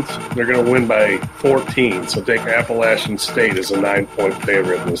mountains. They're going to win by 14. So take Appalachian State as a 9-point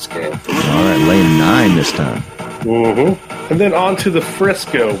favorite in this game. All right. Laying 9 this time. Mm-hmm. And then on to the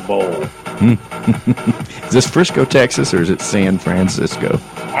Frisco Bowl. Is this Frisco, Texas, or is it San Francisco?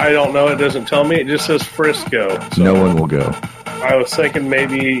 I don't know. It doesn't tell me. It just says Frisco. So. No one will go. I was thinking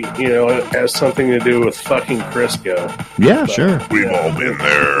maybe, it has something to do with fucking Crisco. Yeah, sure. We've all been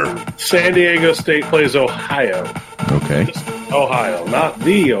there. San Diego State plays Ohio. Okay. Just Ohio, not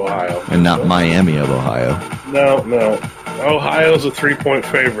the Ohio. And not Miami of Ohio. No. Ohio's a 3-point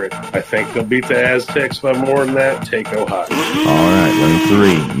favorite. I think they'll beat the Aztecs by more than that. Take Ohio. All right,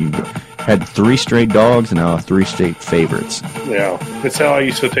 lane 3. You had 3 straight dogs and now 3 straight favorites. Yeah, it's how I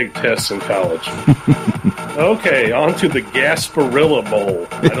used to take tests in college. Okay, on to the Gasparilla Bowl.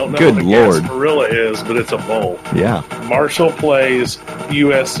 I don't know Good what the Lord. Gasparilla is, but it's a bowl. Yeah. Marshall plays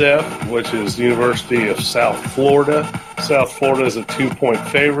USF, which is University of South Florida. South Florida is a 2-point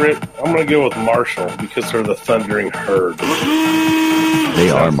favorite. I'm going to go with Marshall because they're the Thundering Herd. They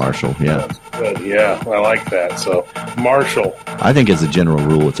are Marshall, yeah. Good. Yeah, I like that. So, Marshall. I think as a general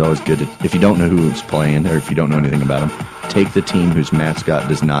rule, it's always good if you don't know who's playing or if you don't know anything about them, take the team whose mascot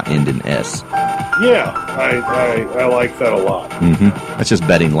does not end in S. Yeah, I like that a lot. Mm-hmm. That's just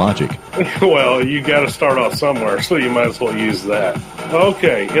betting logic. Well, you got to start off somewhere, so you might as well use that.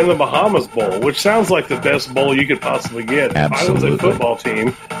 Okay, in the Bahamas Bowl, which sounds like the best bowl you could possibly get. Absolutely. If I was a football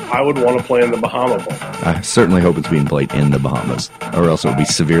team, I would want to play in the Bahama Bowl. I certainly hope it's being played in the Bahamas, or else it would be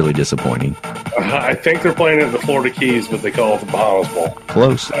severely disappointing. I think they're playing it in the Florida Keys, but they call it the Bahamas Bowl.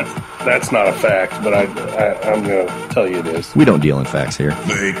 Close. That's not a fact, but I'm going to tell you it is. We don't deal in facts here.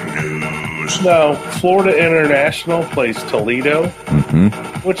 Fake news. No, Florida International plays Toledo,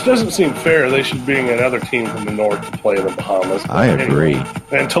 which doesn't seem fair. They should bring another team from the north to play in the Bahamas. I agree.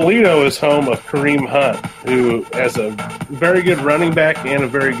 And Toledo is home of Kareem Hunt, who has a very good running back and a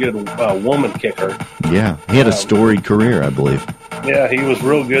very good woman kicker. Yeah, he had a storied career, I believe. Yeah, he was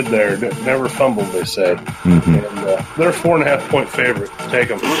real good there. Never fumbled, they say. Mm-hmm. And they're a 4.5-point favorite. Take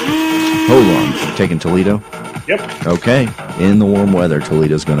them. Hold on. Taking Toledo? Yep. Okay. In the warm weather,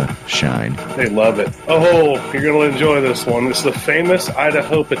 Toledo's going to shine. They love it. Oh, you're going to enjoy this one. It's the famous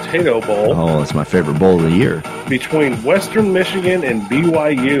Idaho Potato Bowl. Oh, that's my favorite bowl of the year. Between Western Michigan and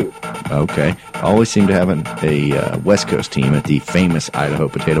BYU. Okay. Always seem to have a West Coast team at the famous Idaho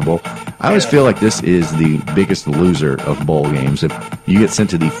Potato Bowl. I always feel like this is the biggest loser of bowl games. If you get sent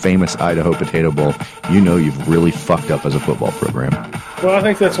to the famous Idaho Potato Bowl, you know you've really fucked up as a football program. Well, I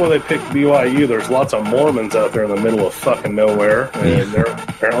think that's why they picked BYU. There's lots of Mormons out there in the middle of fucking nowhere, and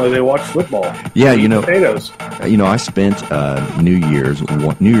apparently they watch football. Yeah, potatoes. I spent New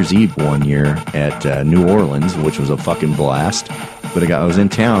Year's Eve one year at New Orleans, which was a fucking blast. But I was in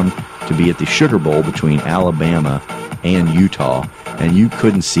town to be at the Sugar Bowl between Alabama and Utah, and you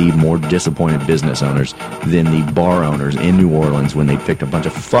couldn't see more disappointed business owners than the bar owners in New Orleans when they picked a bunch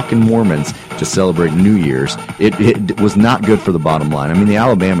of fucking Mormons to celebrate New Year's. It was not good for the bottom line. I mean, the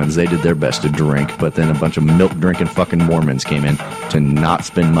Alabamans, they did their best to drink, but then a bunch of milk-drinking fucking Mormons came in to not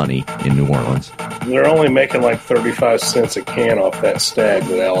spend money in New Orleans. They're only making like 35 cents a can off that stag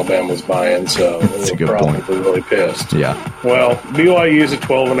that Alabama's buying, so that's a good point. They're really pissed. Yeah. Well, BYU is a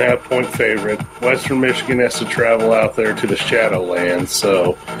 12.5-point favorite. Western Michigan has to travel out there to the Shadowlands,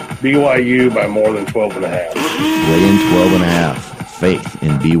 so BYU by more than 12.5. Laying 12.5. Faith in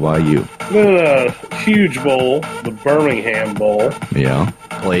BYU. Then a huge bowl, the Birmingham Bowl. Yeah.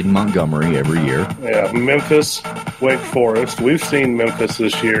 Played in Montgomery every year. Yeah, Memphis, Wake Forest. We've seen Memphis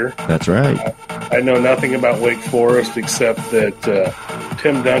this year. That's right. I know nothing about Wake Forest except that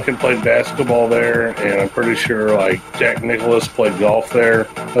Tim Duncan played basketball there, and I'm pretty sure Jack Nicklaus played golf there.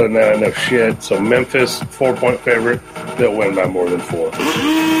 Other than that, I know shit. So Memphis, 4-point favorite. They'll win by more than 4.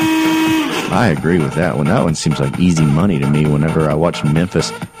 I agree with that one. That one seems like easy money to me whenever I watch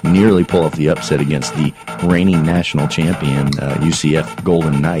Memphis nearly pull off the upset against the reigning national champion UCF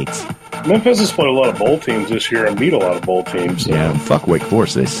Golden Knights. Memphis has played a lot of bowl teams this year and beat a lot of bowl teams. So. Yeah, fuck Wake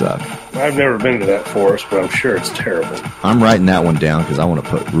Forest. They suck. I've never been to that Forest, but I'm sure it's terrible. I'm writing that one down because I want to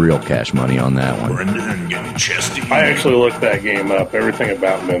put real cash money on that one. Brendan getting chesty. I actually looked that game up. Everything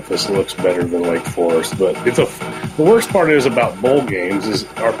about Memphis looks better than Wake Forest, but the worst part is about bowl games is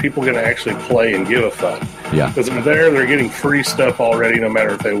are people going to actually play and give a fuck? Yeah. Because they're getting free stuff already no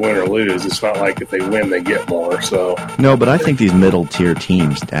matter if they win or lose. It's not like if they win, they get more. So no, but I think these middle-tier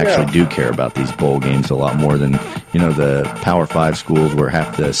teams actually do care about these bowl games a lot more than, the Power 5 schools where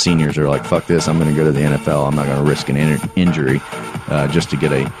half the seniors are like, fuck this, I'm going to go to the NFL. I'm not going to risk an injury just to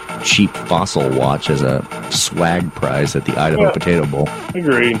get a cheap fossil watch as a swag prize at the Idaho Potato Bowl.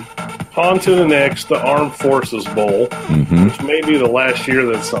 Agreed. On to the next, the Armed Forces Bowl, which may be the last year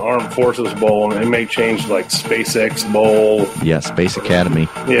that's the Armed Forces Bowl, and it may change like SpaceX Bowl. Yeah, Space Academy.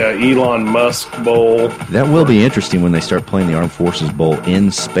 Yeah, Elon Musk Bowl. That will be interesting when they start playing the Armed Forces Bowl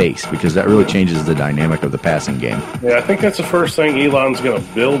in space, because that really changes the dynamic of the passing game. Yeah, I think that's the first thing Elon's going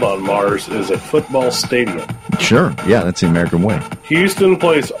to build on Mars is a football stadium. Sure. Yeah, that's the American way. Houston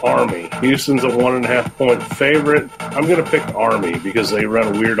plays Army. Houston's a 1.5-point favorite. I'm going to pick Army because they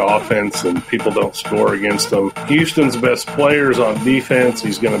run a weird offense and people don't score against them. Houston's best player's on defense.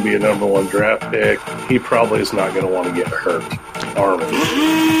 He's going to be a number 1 draft pick. He probably is not going to want to get hurt. Army.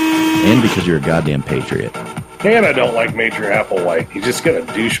 And because you're a goddamn patriot. And I don't like Major Applewhite. He's just got a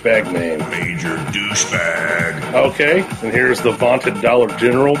douchebag name. Major douchebag. Okay, and here's the vaunted Dollar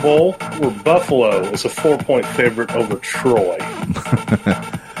General Bowl, where Buffalo is a 4-point favorite over Troy.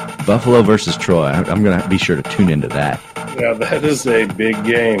 Buffalo versus Troy. I'm going to be sure to tune into that. Yeah, that is a big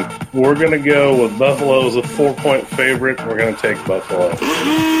game. We're going to go with Buffalo as a 4-point favorite. We're going to take Buffalo.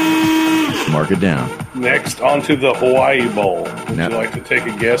 Mark it down. Next, on to the Hawaii Bowl. Would you like to take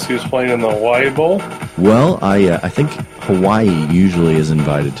a guess who's playing in the Hawaii Bowl? Well, I think Hawaii usually is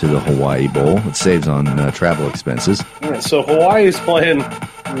invited to the Hawaii Bowl. It saves on travel expenses. Yeah, so Hawaii's playing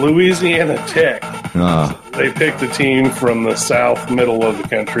Louisiana Tech. They picked a team from the south middle of the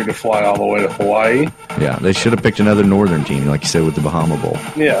country to fly all the way to Hawaii. Yeah, they should have picked another northern team, like you said, with the Bahama Bowl.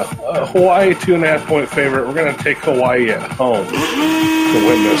 Yeah, Hawaii 2.5-point favorite. We're going to take Hawaii at home to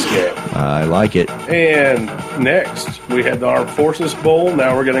win this game. I like it. And next, we had the Armed Forces Bowl.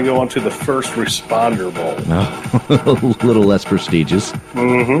 Now we're going to go on to the First Responder Bowl. A little less prestigious.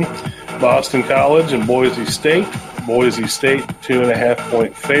 Mm-hmm. Boston College and Boise State. Boise State,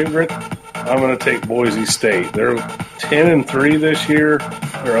 2.5-point favorite. I'm going to take Boise State. They're 10-3 this year.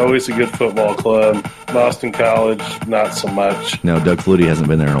 They're always a good football club. Boston College, not so much. No, Doug Flutie hasn't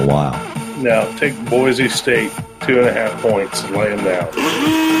been there in a while. Now, take Boise State, 2.5 points, lay them down.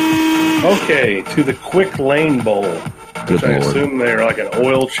 Okay, to the Quick Lane Bowl, which I assume they're like an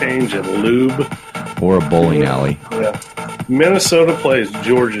oil change and lube. Or a bowling alley. Yeah. Minnesota plays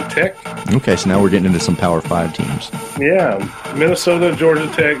Georgia Tech. Okay, so now we're getting into some Power 5 teams. Yeah. Minnesota, Georgia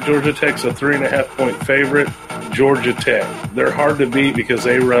Tech. Georgia Tech's a 3.5-point favorite. Georgia Tech. They're hard to beat because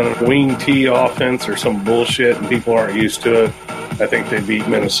they run a wing T offense or some bullshit and people aren't used to it. I think they beat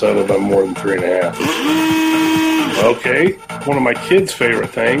Minnesota by more than 3.5. Okay, one of my kids'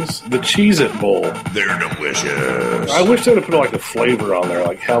 favorite things, the Cheez-It Bowl. They're delicious. I wish they'd have put like a flavor on there,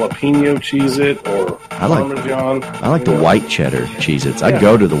 like jalapeno Cheez-It or Parmesan. I like the white cheddar Cheez-Its. I'd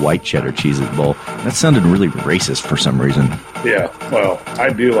go to the white cheddar Cheez-It Bowl. That sounded really racist for some reason. Yeah, well,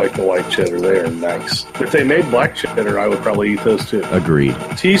 I do like the white cheddar. They are nice. If they made black cheddar, I would probably eat those too. Agreed.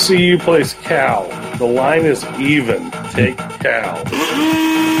 TCU plays Cal. The line is even. Take Cal.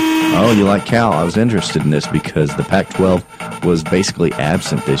 Oh, you like Cal. I was interested in this because the Pac-12 was basically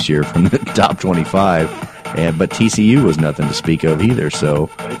absent this year from the top 25, but TCU was nothing to speak of either. So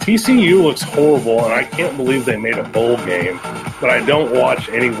TCU looks horrible, and I can't believe they made a bowl game, but I don't watch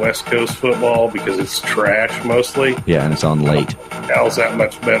any West Coast football because it's trash mostly. Yeah, and it's on late. Cal's that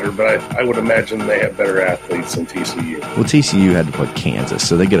much better, but I would imagine they have better athletes than TCU. Well, TCU had to play Kansas,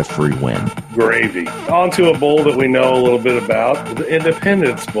 so they get a free win. Gravy. On to a bowl that we know a little bit about, the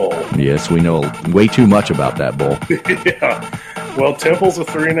Independence Bowl. Yes, we know way too much about that bowl. Yeah. Well, Temple's a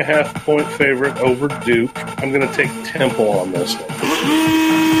 3.5-point favorite over Duke. I'm going to take Temple on this one.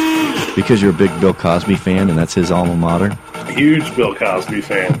 Because you're a big Bill Cosby fan and that's his alma mater? Huge Bill Cosby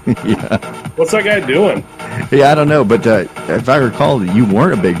fan. Yeah. What's that guy doing? Yeah, I don't know, but if I recall, you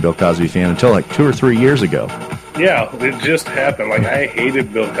weren't a big Bill Cosby fan until like 2 or 3 years ago. Yeah, it just happened. Like, I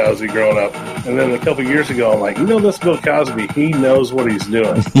hated Bill Cosby growing up. And then a couple years ago, I'm like, this Bill Cosby, he knows what he's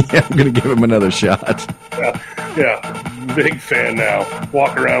doing. Yeah, I'm going to give him another shot. Yeah. Big fan now.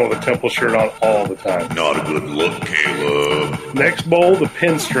 Walk around with a Temple shirt on all the time. Not a good look, Caleb. Next bowl, the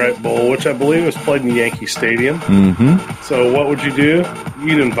Pinstripe Bowl, which I believe is played in Yankee Stadium. Mm-hmm. So what would you do?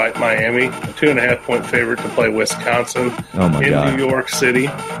 You'd invite Miami, a 2.5-point favorite, to play Wisconsin in New York City.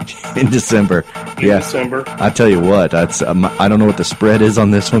 In December. In December. I tell you what, I don't know what the spread is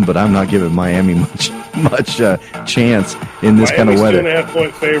on this one, but I'm not giving Miami much chance in this kind of weather. Miami's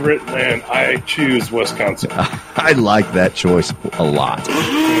 2.5-point favorite, and I choose Wisconsin. I like that choice a lot.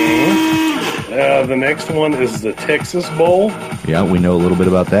 Mm-hmm. The next one is the Texas Bowl. Yeah, we know a little bit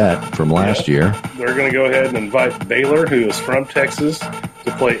about that from last year. They're going to go ahead and invite Baylor, who is from Texas,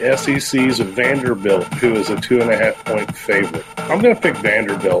 to play SEC's Vanderbilt, who is a 2.5-point favorite. I'm going to pick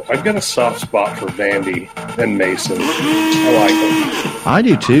Vanderbilt. I've got a soft spot for Vandy and Mason. I like them. I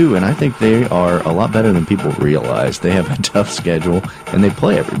do too, and I think they are a lot better than people realize. They have a tough schedule, and they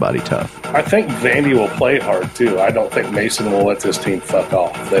play everybody tough. I think Vandy will play hard, too. I don't think Mason will let this team fuck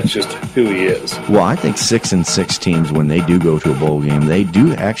off. That's just who he is. Well, I think 6-6 teams, when they do go to a bowl game, they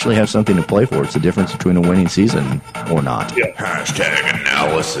do actually have something to play for. It's the difference between a winning season or not. Yeah. Hashtag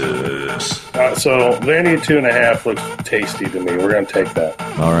analysis. So Vandy 2.5 looks tasty to me. We're going to take that.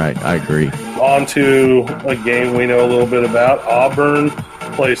 All right, I agree. On to a game we know a little bit about. Auburn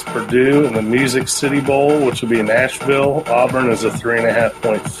plays Purdue in the Music City Bowl, which will be in Nashville. Auburn is a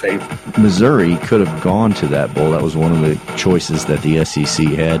 3.5-point favorite. Missouri could have gone to that bowl. That was one of the choices that the SEC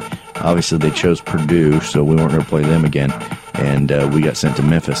had. Obviously, they chose Purdue, so we weren't going to play them again, and we got sent to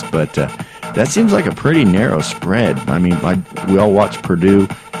Memphis. But that seems like a pretty narrow spread. I mean, we all watched Purdue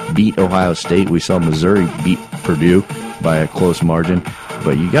beat Ohio State. We saw Missouri beat Purdue by a close margin.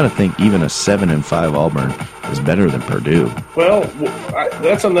 But you got to think even a 7-5 Auburn is better than Purdue. Well,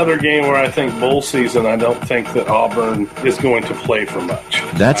 that's another game where I think bowl season, I don't think that Auburn is going to play for much.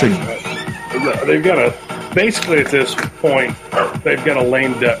 They've got a, basically at this point, they've got a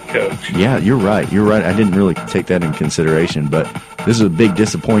lame duck coach. Yeah, you're right. I didn't really take that in consideration, but this is a big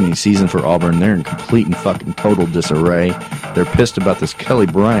disappointing season for Auburn. They're in complete and fucking total disarray. They're pissed about this Kelly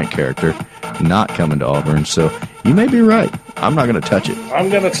Bryant character not coming to Auburn, so you may be right. I'm not going to touch it. I'm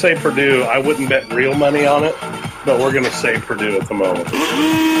going to say Purdue. I wouldn't bet real money on it, but we're going to say Purdue at the moment.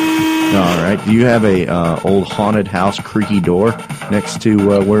 All right. Do you have a old haunted house creaky door next to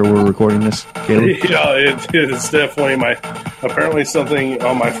where we're recording this, Caleb? Yeah, it's definitely apparently something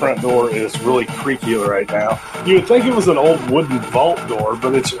on my front door is really creaky right now. You would think it was an old wooden vault door,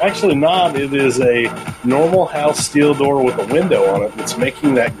 but it's actually not. It is a normal house steel door with a window on it that's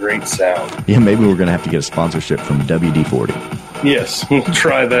making that great sound. Yeah, maybe we're going to have to get a sponsorship from WD-40. Yes, we'll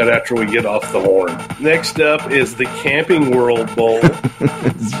try that after we get off the horn. Next up is the Camping World Bowl.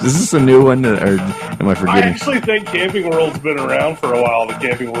 Is this a new one, or am I forgetting? I actually think Camping World's been around for a while, the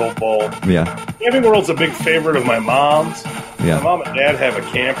Camping World Bowl. Yeah. Camping World's a big favorite of my mom's. Yeah. My mom and dad have a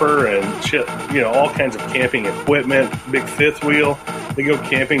camper and shit, all kinds of camping equipment, big fifth wheel. They go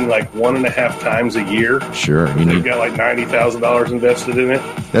camping like 1.5 times a year. Sure. They've got like $90,000 invested in it.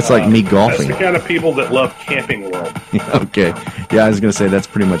 That's like me golfing. That's the kind of people that love Camping World. Okay. Yeah, I was going to say that's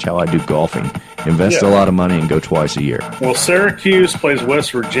pretty much how I do golfing. Invest a lot of money and go twice a year. Well, Syracuse plays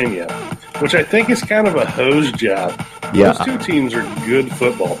West Virginia, which I think is kind of a hose job. Yeah. Those two teams are good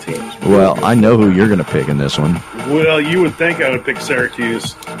football teams. Well, I know who you're going to pick in this one. Well, you would think I would pick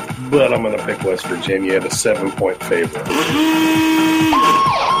Syracuse, but I'm going to pick West Virginia at a 7-point favorite.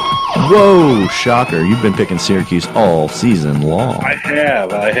 Whoa, shocker. You've been picking Syracuse all season long. I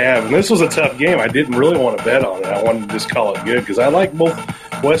have. And this was a tough game. I didn't really want to bet on it. I wanted to just call it good because I like both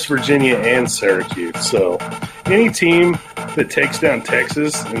West Virginia and Syracuse. So any team that takes down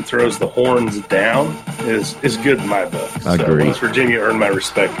Texas and throws the horns down is good in my book. I agree. West Virginia earned my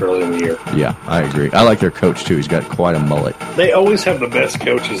respect early in the year. Yeah, I agree. I like their coach, too. He's got quite a mullet. They always have the best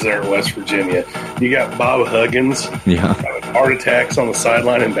coaches there at West Virginia. You got Bob Huggins. Yeah. Heart attacks on the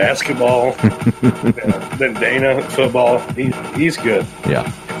sideline in basketball. Then Dana at football. He's good. Yeah.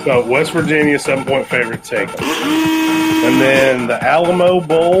 So West Virginia, 7-point favorite, take them. And then the Alamo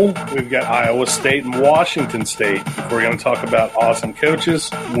Bowl, we've got Iowa State and Washington State. If we're going to talk about awesome coaches,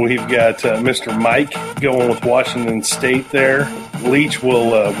 we've got Mr. Mike going with Washington State there. Leach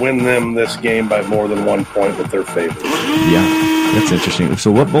will win them this game by more than 1 point with their favorite. Yeah, that's interesting.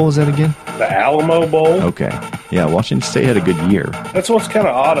 So what bowl is that again? The Alamo Bowl. Okay. Yeah, Washington State had a good year. That's what's kind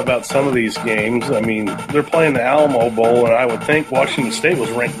of odd about some of these games. I mean, they're playing the Alamo Bowl, and I would think Washington State was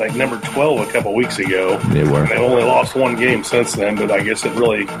ranked like number 12 a couple weeks ago. They were. They've only lost one game since then, but I guess it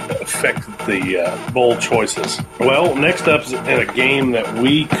really affected the bowl choices. Well, next up in a game that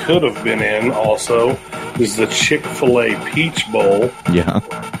we could have been in also is the Chick-fil-A Peach Bowl. Yeah.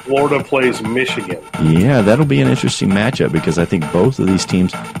 Florida plays Michigan. Yeah, that'll be an interesting matchup because I think both of these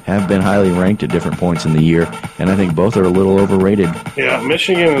teams have been highly ranked at different points in the year, and I think both are a little overrated. Yeah,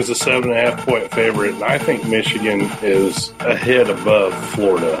 Michigan is a 7.5-point favorite, and I think Michigan is a head above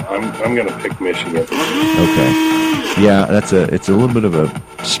Florida. I'm going to pick Michigan. Okay. Yeah, it's a little bit of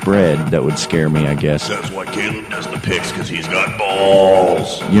a spread that would scare me, I guess. That's why Caleb does the picks, because he's got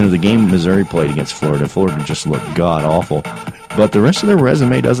balls. The game Missouri played against Florida just looked god-awful. But the rest of their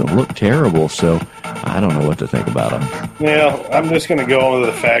resume doesn't look terrible, so I don't know what to think about them. Yeah, I'm just going to go on to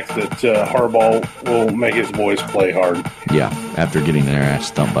the fact that Harbaugh will make his boys play hard. Yeah. after getting their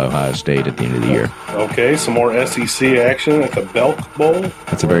ass thumped by Ohio State at the end of the year. Okay, some more SEC action at the Belk Bowl.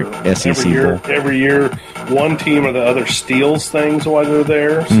 That's a very SEC bowl. Every year, one team or the other steals things while they're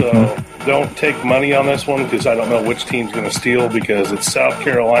there. So don't take money on this one because I don't know which team's going to steal because it's South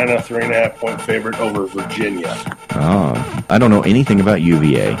Carolina, 3.5-point favorite over Virginia. Oh, I don't know anything about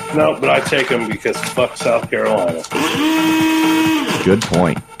UVA. No, but I take them because fuck South Carolina. Good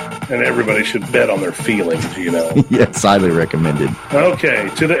point. And everybody should bet on their feelings, you know. Yes, highly recommended. Okay,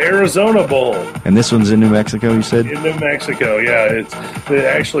 to the Arizona Bowl. And this one's in New Mexico, you said? In New Mexico, yeah. It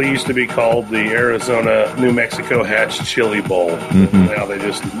actually used to be called the Arizona New Mexico Hatch Chili Bowl. Now they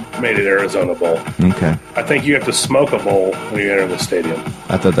just made it Arizona Bowl. Okay. I think you have to smoke a bowl when you enter the stadium.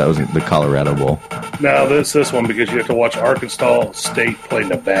 I thought that was the Colorado Bowl. No, this one because you have to watch Arkansas State play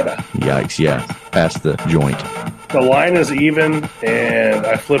Nevada. Yikes, yeah. Past the joint. The line is even, and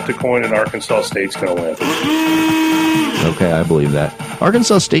I flipped a coin and Arkansas State's going to win. Okay, I believe that.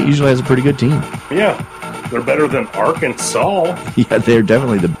 Arkansas State usually has a pretty good team. Yeah, they're better than Arkansas. Yeah, they're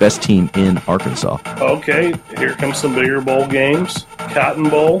definitely the best team in Arkansas. Okay, here comes some bigger bowl games. Cotton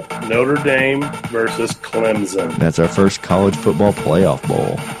Bowl, Notre Dame versus Clemson. That's our first college football playoff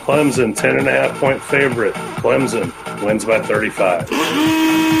bowl. Clemson, 10.5-point favorite. Clemson wins by 35.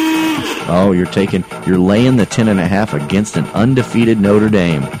 Oh, you're laying the 10.5 against an undefeated Notre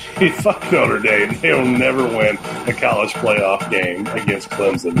Dame. Fuck Notre Dame. They'll never win a college playoff game against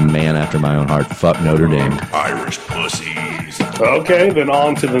Clemson. Man after my own heart. Fuck Notre Dame. Irish pussies. Okay, then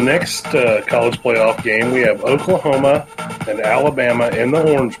on to the next college playoff game. We have Oklahoma and Alabama in the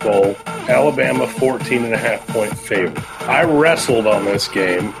Orange Bowl. Alabama 14.5-point favorite. I wrestled on this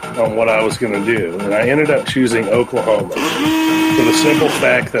game on what I was going to do, and I ended up choosing Oklahoma for the simple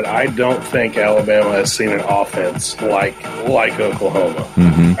fact that I don't think Alabama has seen an offense like Oklahoma.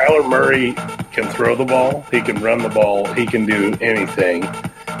 Kyler Murray can throw the ball, he can run the ball, he can do anything,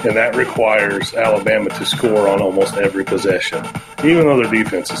 and that requires Alabama to score on almost every possession. Even though their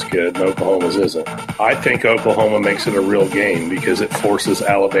defense is good and Oklahoma's isn't. I think Oklahoma makes it a real game because it forces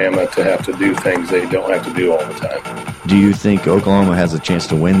Alabama to have to do things they don't have to do all the time. Do you think Oklahoma has a chance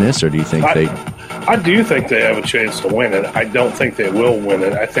to win this, or do you think I do think they have a chance to win it. I don't think they will win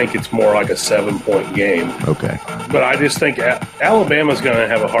it. I think it's more like a 7-point game. Okay. But I just think Alabama's going to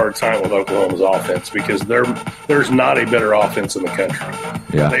have a hard time with Oklahoma's offense because there's not a better offense in the country.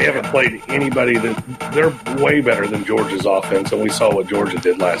 Yeah. They haven't played anybody they're way better than Georgia's offense, and we saw what Georgia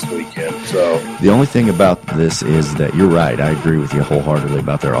did last weekend. So the only thing about this is that you're right. I agree with you wholeheartedly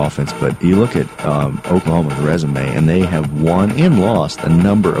about their offense, but you look at Oklahoma's resume, and they have won and lost a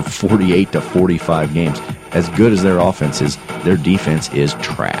number of 48 to 45 games. As good as their offense is, their defense is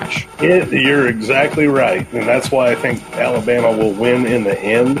trash. You're exactly right, and that's why I think Alabama will win in the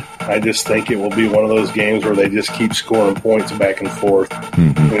end. I just think it will be one of those games where they just keep scoring points back and forth,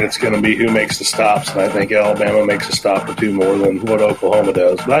 and it's going to be who makes the stops, and I think Alabama makes a stop or two more than what Oklahoma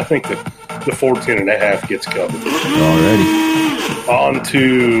does. But I think that the 14.5 gets covered. Alrighty. On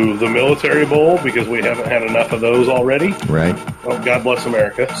to the Military Bowl, because we haven't had enough of those already. Right. Oh, God bless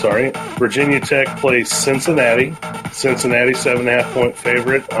America. Sorry. Virginia Tech plays Cincinnati. Cincinnati, 7.5-point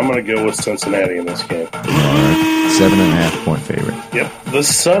favorite. I'm going to go with Cincinnati in this game. All right. 7.5-point favorite. Yep. The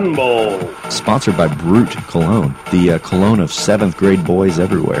Sun Bowl. Sponsored by Brute Cologne. The cologne of 7th grade boys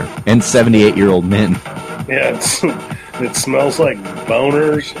everywhere. And 78-year-old men. Yeah, it smells like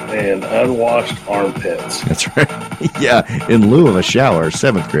boners and unwashed armpits. That's right. Yeah, in lieu of a shower,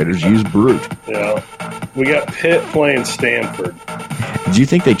 7th graders use Brute. Yeah. We got Pitt playing Stanford. Do you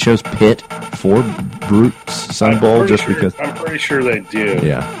think they chose Pitt for Brute's Sun Bowl just because? I'm pretty sure they do.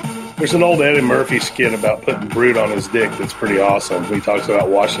 Yeah. There's an old Eddie Murphy skit about putting Brute on his dick that's pretty awesome. He talks about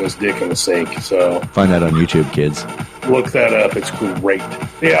washing his dick in the sink. So find that on YouTube, kids. Look that up. It's great.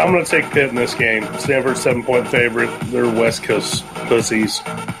 Yeah, I'm going to take Pitt in this game. Stanford's 7-point favorite. They're West Coast pussies.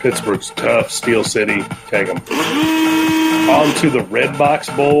 Pittsburgh's tough. Steel City. Take them. On to the Red Box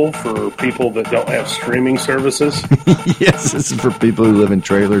Bowl for people that don't have streaming services. Yes, this is for people who live in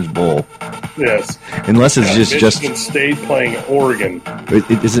trailers bowl. Yes. Unless it's Michigan State playing Oregon.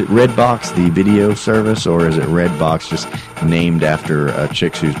 Is it Redbox, the video service, or is it Redbox just named after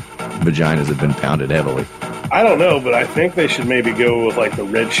chicks whose vaginas have been pounded heavily? I don't know, but I think they should maybe go with like the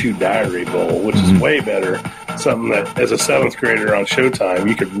Red Shoe Diary Bowl, which is way better. Something that, as a 7th grader on Showtime,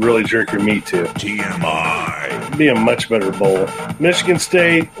 you could really jerk your meat to. TMI. It'd be a much better bowl. Michigan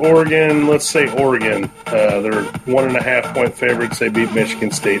State, Oregon, let's say Oregon. They're 1.5-point favorites. They beat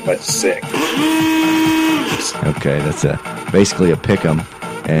Michigan State by 6. Okay, that's basically a pick 'em.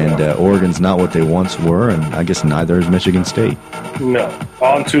 And Oregon's not what they once were, and I guess neither is Michigan State. No.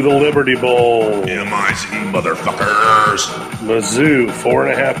 On to the Liberty Bowl. MIC motherfuckers. Mizzou,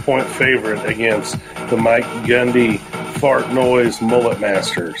 4.5-point favorite against the Mike Gundy Fart Noise Mullet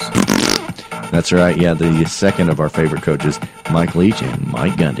Masters. That's right. Yeah, the second of our favorite coaches, Mike Leach and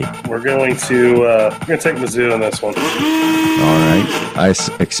Mike Gundy. We're going to take Mizzou on this one. All right. I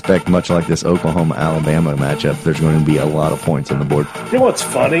expect, much like this Oklahoma-Alabama matchup, there's going to be a lot of points on the board. You know what's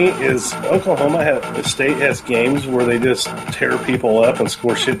funny is Oklahoma State has games where they just tear people up and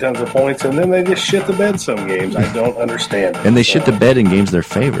score shit tons of points, and then they just shit the bed some games. I don't understand. And they shit the bed in games they're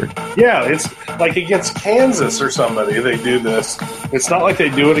favored. Yeah, it's like against Kansas or somebody they do this. It's not like they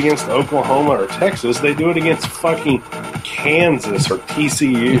do it against Oklahoma or Texas. They do it against fucking Kansas or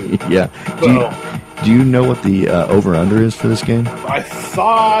TCU. Yeah. Do you know what the over-under is for this game? I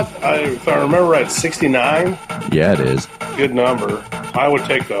thought, if I remember right, 69. Yeah, it is. Good number. I would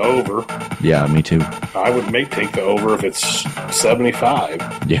take the over. Yeah, me too. I would take the over if it's 75.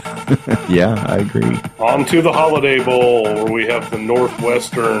 Yeah. Yeah, I agree. On to the Holiday Bowl, where we have the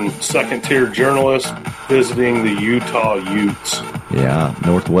Northwestern second-tier journalists visiting the Utah Utes. Yeah,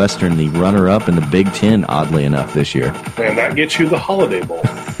 Northwestern, the runner-up in the Big Ten, oddly enough, this year. And that gets you the Holiday Bowl.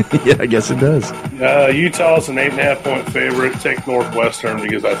 Yeah, I guess it does. Utah's an 8.5-point favorite. Take Northwestern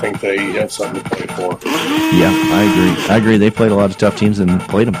because I think they have something to play for. Yeah, I agree. They played a lot of tough teams and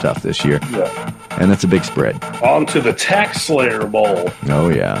played them tough this year. Yeah. And that's a big spread. On to the Tax Slayer Bowl. Oh,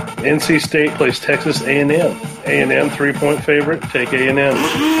 yeah. NC State plays Texas A&M. A&M, 3-point favorite. Take A&M.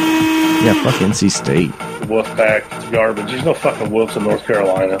 Yeah, fuck NC State. Wolfpack, it's garbage. There's no fucking Wolves in North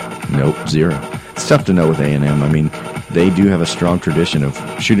Carolina. Nope, zero. It's tough to know with A&M. I mean, they do have a strong tradition of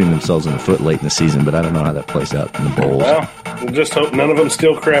shooting themselves in the foot late in the season, but I don't know how that plays out in the bowls. Well, we'll just hope none of them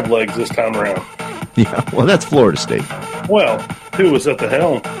steal crab legs this time around. Yeah, well, that's Florida State. Well, who was at the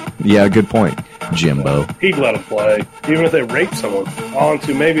helm? Yeah, good point. Jimbo. He'd let them play, even if they raped someone. On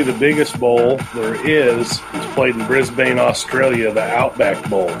to maybe the biggest bowl there is. It's played in Brisbane, Australia, the Outback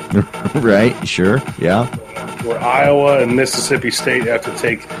Bowl. Right, sure, yeah. Where Iowa and Mississippi State have to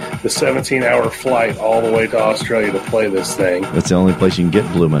take the 17-hour flight all the way to Australia to play this thing. That's the only place you can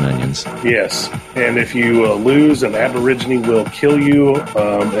get bloomin' onions. Yes, and if you lose, an Aborigine will kill you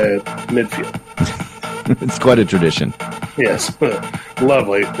at midfield. It's quite a tradition. Yes,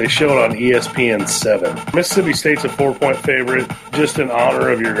 lovely. They show it on ESPN 7. Mississippi State's a 4-point favorite. Just in honor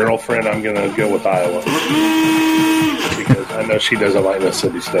of your girlfriend, I'm going to go with Iowa. Because I know she doesn't like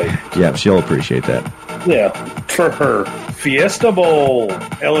Mississippi State. Yeah, she'll appreciate that. Yeah, for her. Fiesta Bowl.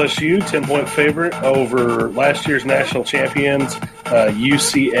 LSU, 10-point favorite over last year's national champions,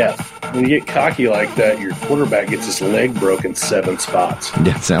 UCF. When you get cocky like that, your quarterback gets his leg broken 7 spots.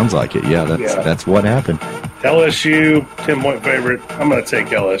 Yeah, it sounds like it. Yeah, that's what happened. LSU, 10-point favorite. I'm going to take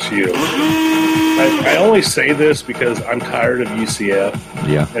LSU. I only say this because I'm tired of UCF.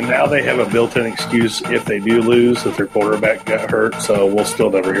 Yeah. And now they have a built-in excuse if they do lose that their quarterback got hurt, so we'll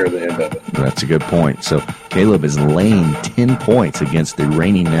still never hear the end of it. That's a good point. So Caleb is laying 10 points against the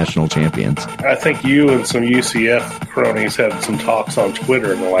reigning national champions. I think you and some UCF cronies had some talks on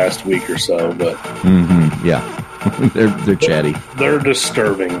Twitter in the last week or so, but... Mm-hmm, yeah. They're chatty. They're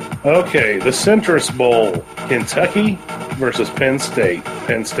disturbing. Okay, the Citrus Bowl. Kentucky versus Penn State.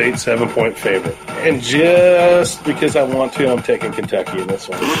 Penn State, 7-point favorite. And just because I want to, I'm taking Kentucky in this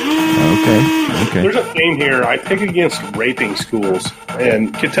one. Okay. There's a theme here. I pick against raping schools.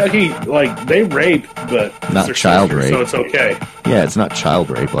 And Kentucky, like, they rape, but... Not child rape. So it's okay. Yeah, it's not child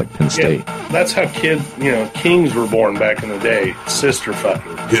rape like Penn State. Yeah, that's how kings were born back in the day. Sister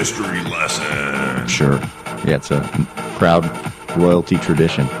fucking. History lesson. Sure. Yeah, it's a proud royalty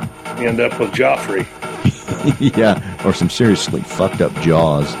tradition. You end up with Joffrey. Yeah, or some seriously fucked up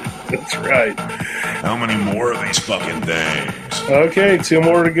jaws. That's right. How many more of these fucking things? Okay, 2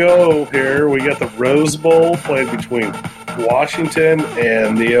 more to go here. We got the Rose Bowl played between Washington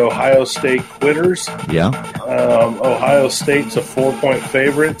and the Ohio State Quitters. Yeah. Ohio State's a 4-point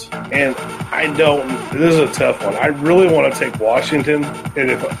favorite. And this is a tough one. I really want to take Washington. And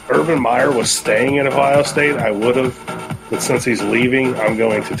if Urban Meyer was staying at Ohio State, I would have. But since he's leaving, I'm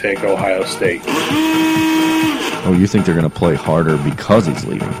going to take Ohio State. Oh, you think they're going to play harder because he's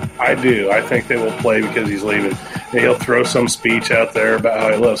leaving? I do. I think they will play because he's leaving. And he'll throw some speech out there about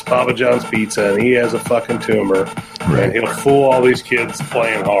how he loves Papa John's pizza and he has a fucking tumor. Right. And he'll fool all these kids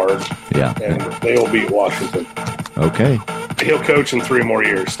playing hard. Yeah. And they will beat Washington. Okay. He'll coach in 3 more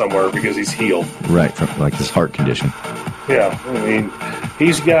years somewhere because he's healed. Right, from like his heart condition. Yeah, I mean,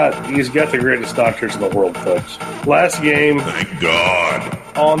 he's got the greatest doctors in the world, folks. Last game, thank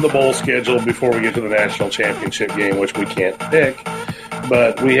God, on the bowl schedule before we get to the national championship game, which we can't pick.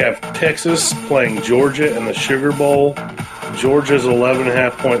 But we have Texas playing Georgia in the Sugar Bowl. Georgia's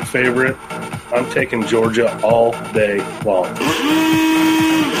 11.5-point favorite. I'm taking Georgia all day long.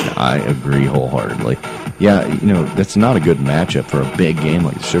 I agree wholeheartedly. Yeah, that's not a good matchup for a big game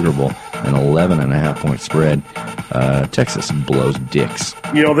like the Sugar Bowl. An 11.5-point spread. Texas blows dicks.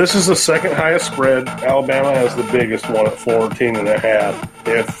 This is the second highest spread. Alabama has the biggest one at 14.5.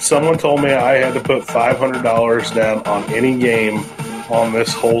 If someone told me I had to put $500 down on any game on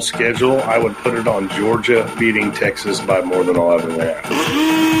this whole schedule, I would put it on Georgia beating Texas by more than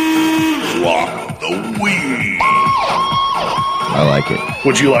 11.5. Lock the weed. I like it.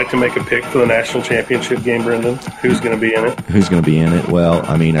 Would you like to make a pick for the national championship game, Brendan? Who's going to be in it? Who's going to be in it? Well,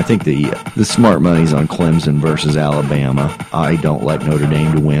 I think the smart money's on Clemson versus Alabama. I don't like Notre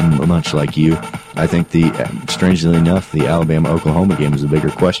Dame to win, much like you. I think strangely enough, the Alabama-Oklahoma game is a bigger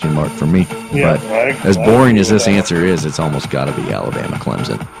question mark for me. Yeah, but as boring as this answer is, it's almost got to be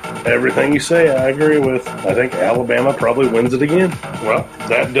Alabama-Clemson. Everything you say, I agree with. I think Alabama probably wins it again. Well,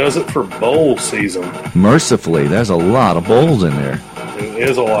 that does it for bowl season. Mercifully, there's a lot of bowls in there. It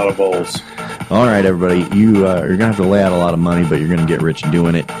is a lot of bowls. All right, everybody, you're going to have to lay out a lot of money, but you're going to get rich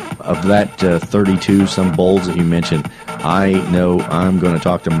doing it. Of that 32 some bowls that you mentioned, I know I'm going to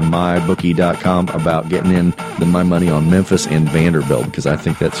talk to mybookie.com about getting in my money on Memphis and Vanderbilt because I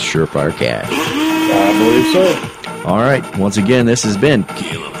think that's surefire cash. I believe so. All right, once again, this has been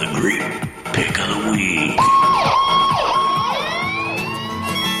Caleb the Greek, pick of the week.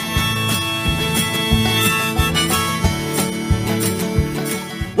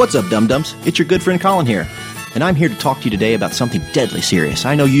 What's up, dum-dums? It's your good friend Colin here, and I'm here to talk to you today about something deadly serious.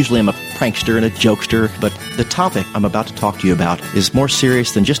 I know usually I'm a prankster and a jokester, but the topic I'm about to talk to you about is more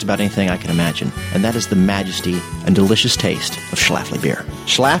serious than just about anything I can imagine, and that is the majesty and delicious taste of Schlafly beer.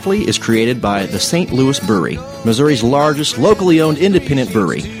 Schlafly is created by the St. Louis Brewery, Missouri's largest locally owned independent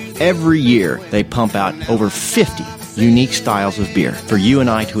brewery. Every year, they pump out over 50 unique styles of beer for you and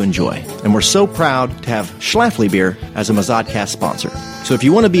I to enjoy. And we're so proud to have Schlafly beer as a Mizzodcast sponsor. So if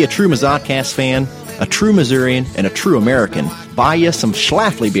you want to be a true Mizzodcast fan, a true Missourian, and a true American, buy you some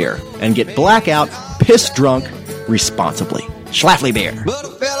Schlafly beer and get blackout, piss drunk responsibly. Schlafly beer. But I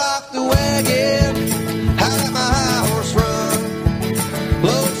fell off the wagon. How did my high horse run?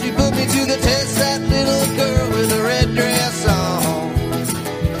 Lord, she put me to the test, that little girl with the red dress on.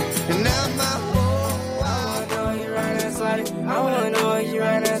 And now my I wanna know if you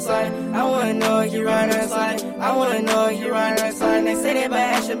ride that slide. I wanna know if you ride that slide. I wanna know if you ride that slide. They say they by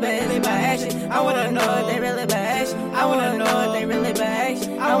action, but is it by action? I wanna know if they really by action. I wanna know if they really by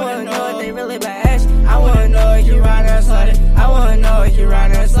action. I wanna know if they really by action. I wanna know if you ride that slide. I wanna know if you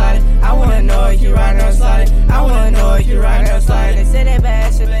ride that slide. I wanna know if you ride that slide. I wanna know if you ride that slide. They say they by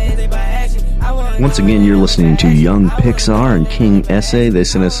action, but is it by action? Once again, you're listening to Young Pixar and King Essay. They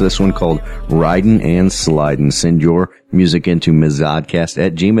sent us this one called Ridin' and Slidin'. Send your music into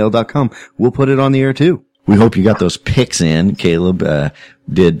mizzodcast@gmail.com. We'll put it on the air too. We hope you got those picks in. Caleb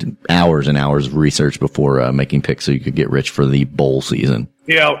did hours and hours of research before making picks so you could get rich for the bowl season.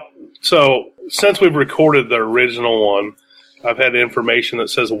 Yeah, so since we've recorded the original one, I've had information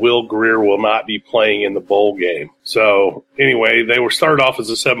that says Will Greer will not be playing in the bowl game. So anyway, they were started off as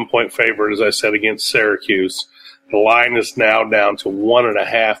a 7-point favorite, as I said, against Syracuse. The line is now down to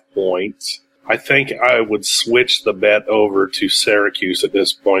 1.5 points. I think I would switch the bet over to Syracuse at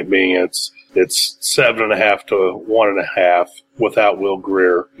this point, being it's 7.5 to 1.5 without Will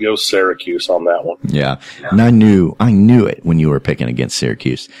Greer. Go Syracuse on that one. Yeah. And I knew it when you were picking against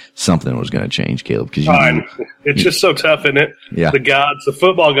Syracuse. Something was going to change, Caleb. Because it's just so tough, isn't it? Yeah. the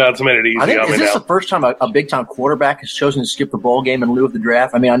football gods made it easy I think, on me is this now. the first time a big-time quarterback has chosen to skip the bowl game in lieu of the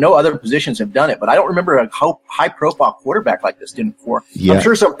draft? I mean, I know other positions have done it, but I don't remember a high-profile quarterback like this did before. Yeah. I'm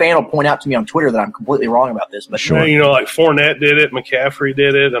sure some fan will point out to me on Twitter that I'm completely wrong about this. But sure. You know, like Fournette did it, McCaffrey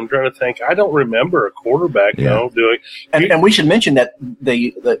did it. I'm trying to think. I don't remember a quarterback, doing. And we should mention that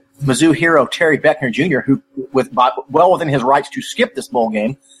the Mizzou hero Terry Beckner Jr., who well within his rights to skip this bowl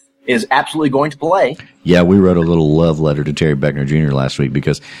game, is absolutely going to play. Yeah, we wrote a little love letter to Terry Beckner Jr. last week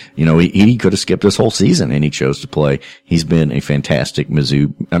because, he could have skipped this whole season and he chose to play. He's been a fantastic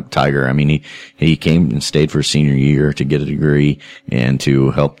Mizzou Tiger. I mean, he came and stayed for his senior year to get a degree and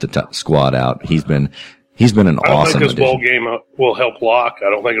to help the squad out. He's been an awesome I don't think this addition. bowl game will help Locke.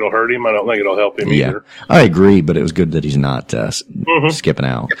 I don't think it'll hurt him. I don't think it'll help him either. I agree, but it was good that he's not skipping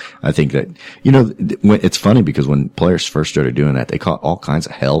out. I think that, it's funny because when players first started doing that, they caught all kinds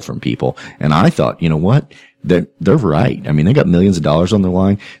of hell from people. And I thought, you know what? they're right. I mean, they got millions of dollars on the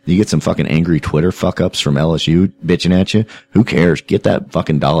line. You get some fucking angry Twitter fuck-ups from LSU bitching at you. Who cares? Get that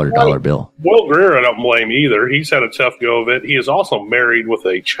fucking dollar bill. Will Greer, I don't blame either. He's had a tough go of it. He is also married with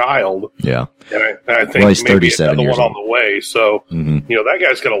a child. Yeah. And I think he's maybe 37 another years one old. on the way. So, that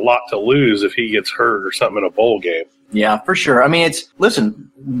guy's got a lot to lose if he gets hurt or something in a bowl game. Yeah, for sure. I mean, listen,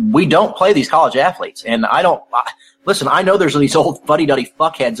 we don't play these college athletes, and listen, I know there's these old fuddy-duddy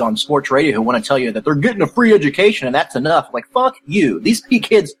fuckheads on sports radio who want to tell you that they're getting a free education and that's enough. Like, fuck you. These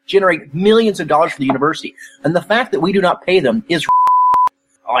kids generate millions of dollars for the university, and the fact that we do not pay them is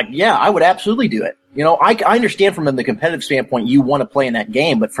like, yeah, I would absolutely do it. I understand from the competitive standpoint you want to play in that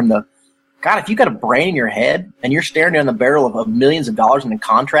game, but from God, if you got a brain in your head and you're staring down the barrel of millions of dollars in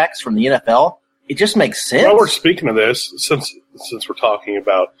contracts from the NFL, it just makes sense. Well, we're speaking of this since we're talking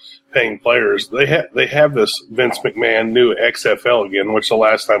about paying players. They have this Vince McMahon new XFL again, which the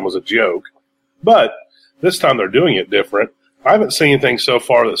last time was a joke, but this time they're doing it different. I haven't seen anything so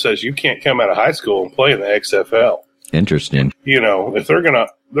far that says you can't come out of high school and play in the XFL. Interesting. If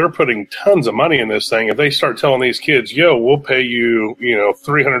they're putting tons of money in this thing. If they start telling these kids, "Yo, we'll pay you,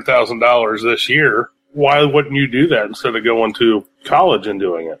 $300,000 this year," why wouldn't you do that instead of going to college and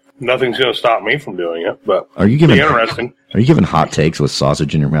doing it? Nothing's going to stop me from doing it, but interesting. Are you giving hot takes with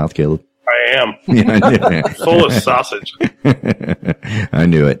sausage in your mouth, Caleb? I am. Yeah, I knew it. Full of sausage. I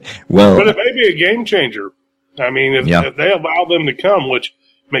knew it. Well, but it may be a game changer. I mean, if they allow them to come, which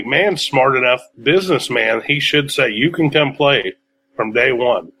McMahon's smart enough businessman, he should say, you can come play from day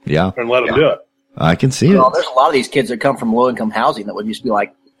one. Yeah. And let them do it. I can see it. There's a lot of these kids that come from low-income housing that would just be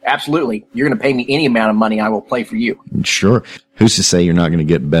like, absolutely, you're going to pay me any amount of money, I will play for you. Sure. Who's to say you're not going to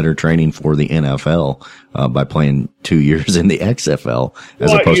get better training for the NFL by playing 2 years in the XFL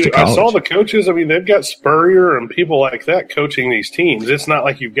as opposed to college? I saw the coaches. I mean, they've got Spurrier and people like that coaching these teams. It's not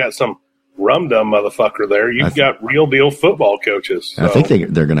like you've got some rum-dum motherfucker there. You've got real-deal football coaches. So. I think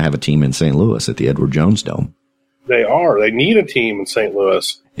they're going to have a team in St. Louis at the Edward Jones Dome. They are. They need a team in St.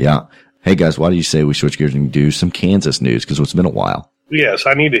 Louis. Yeah. Hey, guys, why do you say we switch gears and do some Kansas news? Because it's been a while. Yes,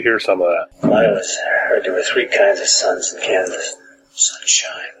 I need to hear some of that. I always heard there were three kinds of suns in Kansas.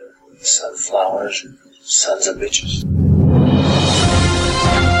 Sunshine, sunflowers, and sons of bitches.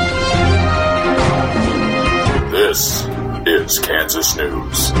 This is Kansas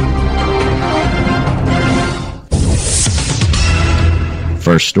News.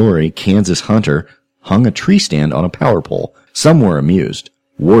 First story, Kansas hunter hung a tree stand on a power pole. Some were amused.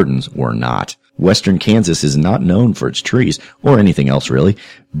 Wardens were not. Western Kansas is not known for its trees, or anything else really,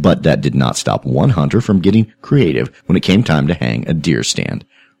 but that did not stop one hunter from getting creative when it came time to hang a deer stand.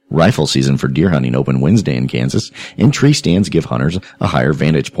 Rifle season for deer hunting opened Wednesday in Kansas, and tree stands give hunters a higher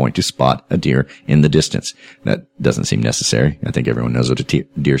vantage point to spot a deer in the distance. That doesn't seem necessary. I think everyone knows what a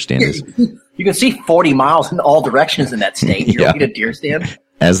deer stand is. You can see 40 miles in all directions in that state. You don't need a deer stand.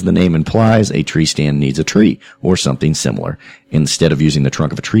 As the name implies, a tree stand needs a tree or something similar. Instead of using the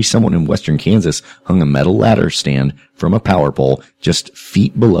trunk of a tree, someone in western Kansas hung a metal ladder stand from a power pole just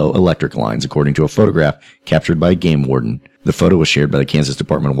feet below electric lines, according to a photograph captured by a game warden. The photo was shared by the Kansas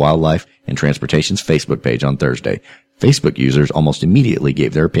Department of Wildlife and Transportation's Facebook page on Thursday. Facebook users almost immediately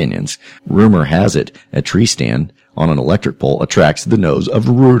gave their opinions. Rumor has it a tree stand on an electric pole attracts the nose of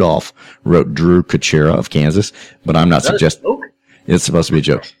Rudolph, wrote Drew Kuchera of Kansas, but I'm not suggesting... It's supposed to be a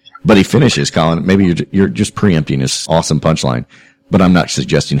joke. But he finishes, Colin, maybe you're just preempting his awesome punchline, but I'm not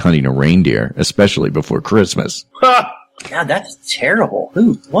suggesting hunting a reindeer, especially before Christmas. God, that's terrible.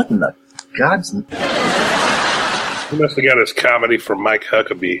 What in the God's... He must have got his comedy from Mike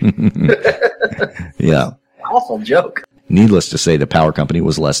Huckabee. Yeah. Awful joke. Needless to say, the power company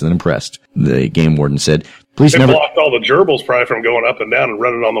was less than impressed. The game warden said, please never... blocked all the gerbils probably from going up and down and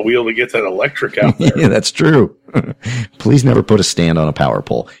running on the wheel to get that electric out there. Yeah, that's true. Please never put a stand on a power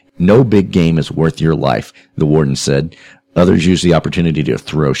pole. No big game is worth your life, the warden said. Others use the opportunity to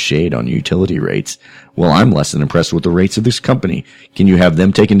throw shade on utility rates. Well, I'm less than impressed with the rates of this company. Can you have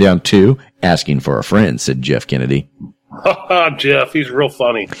them taken down too? Asking for a friend, said Jeff Kennedy. Jeff, he's real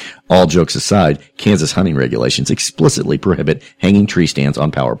funny. All jokes aside, Kansas hunting regulations explicitly prohibit hanging tree stands on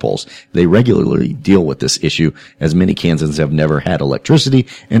power poles. They regularly deal with this issue, as many Kansans have never had electricity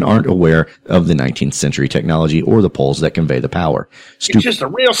and aren't aware of the 19th century technology or the poles that convey the power. It's just a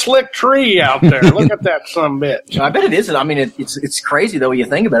real slick tree out there. Look at that sumbitch. I bet it is. I mean, it's crazy, though, when you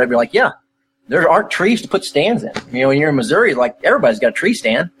think about it. You're like, yeah, there aren't trees to put stands in. When you're in Missouri, like, everybody's got a tree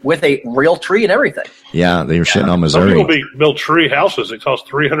stand with a real tree and everything. Yeah, they were shitting on Missouri. Some people build tree houses that cost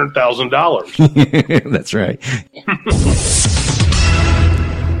 $300,000. That's right.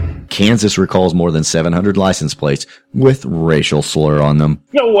 Kansas recalls more than 700 license plates with racial slur on them.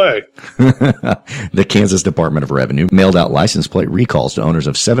 No way. The Kansas Department of Revenue mailed out license plate recalls to owners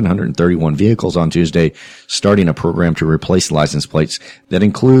of 731 vehicles on Tuesday, starting a program to replace license plates that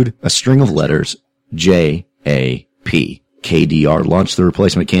include a string of letters J-A-P. KDR launched the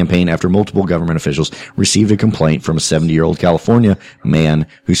replacement campaign after multiple government officials received a complaint from a 70-year-old California man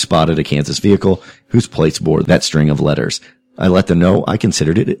who spotted a Kansas vehicle whose plates bore that string of letters. I let them know I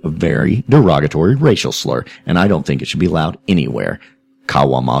considered it a very derogatory racial slur, and I don't think it should be allowed anywhere.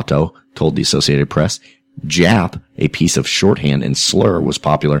 Kawamoto told the Associated Press. Jap, a piece of shorthand and slur, was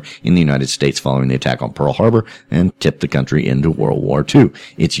popular in the United States following the attack on Pearl Harbor and tipped the country into World War II.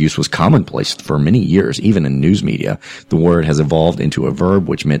 Its use was commonplace for many years, even in news media. The word has evolved into a verb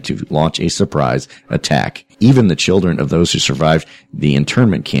which meant to launch a surprise attack. Even the children of those who survived the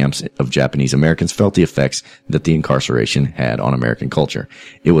internment camps of Japanese Americans felt the effects that the incarceration had on American culture.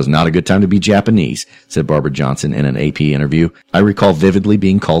 It was not a good time to be Japanese, said Barbara Johnson in an AP interview. I recall vividly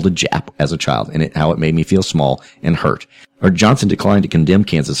being called a Jap as a child and how it made me feel small and hurt. Johnson declined to condemn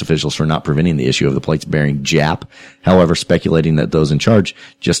Kansas officials for not preventing the issue of the plates bearing Jap, however, speculating that those in charge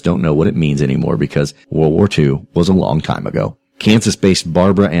just don't know what it means anymore because World War II was a long time ago. Kansas-based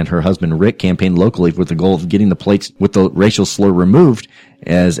Barbara and her husband Rick campaigned locally with the goal of getting the plates with the racial slur removed.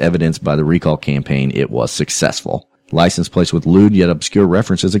 As evidenced by the recall campaign, it was successful. License plates with lewd yet obscure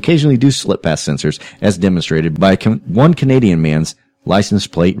references occasionally do slip past censors, as demonstrated by one Canadian man's license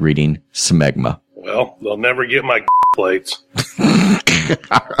plate reading Smegma. Well, they'll never get my plates.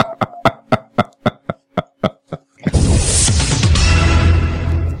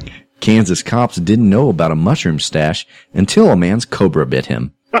 Kansas cops didn't know about a mushroom stash until a man's cobra bit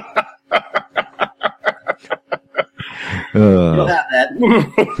him. You'll have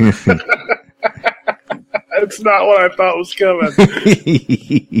that. That's not what I thought was coming.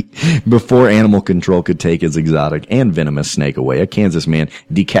 Before animal control could take his exotic and venomous snake away, a Kansas man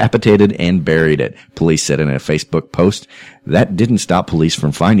decapitated and buried it, police said in a Facebook post. That didn't stop police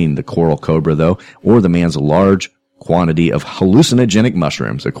from finding the coral cobra, though, or the man's large quantity of hallucinogenic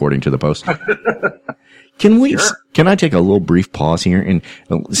mushrooms, according to the post. Can I take a little brief pause here? And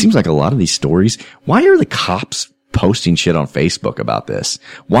it seems like a lot of these stories, why are the cops posting shit on Facebook about this?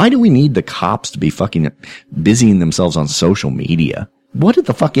 Why do we need the cops to be fucking busying themselves on social media? What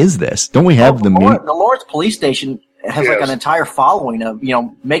the fuck is this? Don't we have the Lawrence police station has like an entire following of,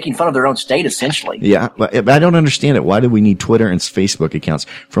 making fun of their own state, essentially. Yeah, but I don't understand it. Why do we need Twitter and Facebook accounts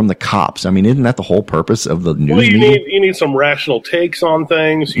from the cops? I mean, isn't that the whole purpose of the news media? You need some rational takes on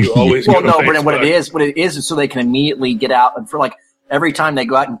things. You always well, no, but what it is so they can immediately get out and for like every time they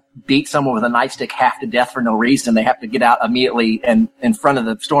go out and beat someone with a nightstick half to death for no reason, they have to get out immediately and in front of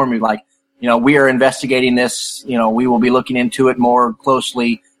the storm and be like, we are investigating this. We will be looking into it more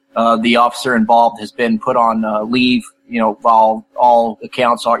closely. The officer involved has been put on leave, while all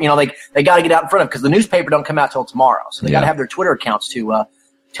accounts are, they got to get out in front of it because the newspaper don't come out till tomorrow. So they got to have their Twitter accounts to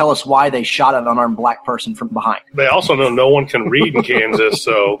tell us why they shot an unarmed black person from behind. They also know no one can read in Kansas,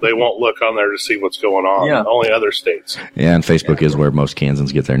 so they won't look on there to see what's going on. Yeah. Only other states. Yeah, and Facebook is where most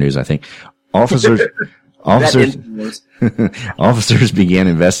Kansans get their news, I think. Officers began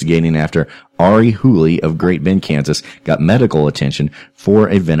investigating after Ari Hooley of Great Bend, Kansas, got medical attention for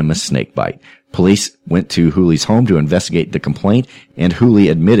a venomous snake bite. Police went to Hooley's home to investigate the complaint, and Hooley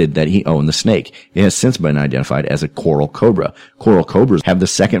admitted that he owned the snake. It has since been identified as a coral cobra. Coral cobras have the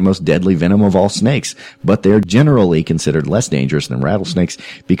second most deadly venom of all snakes, but they're generally considered less dangerous than rattlesnakes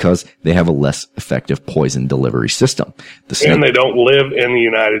because they have a less effective poison delivery system. And they don't live in the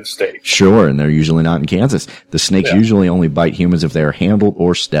United States. Sure, and they're usually not in Kansas. The snakes usually only bite humans if they are handled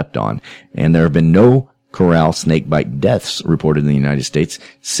or stepped on, and there have been no corral snake bite deaths reported in the United States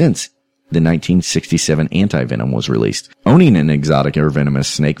since the 1967 anti-venom was released. Owning an exotic or venomous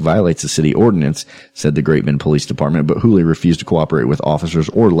snake violates the city ordinance, said the Great Bend Police Department, but Hooley refused to cooperate with officers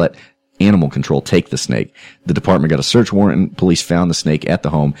or let animal control take the snake. The department got a search warrant and police found the snake at the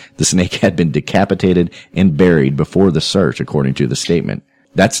home. The snake had been decapitated and buried before the search, according to the statement.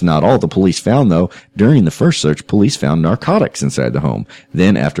 That's not all the police found, though. During the first search, police found narcotics inside the home.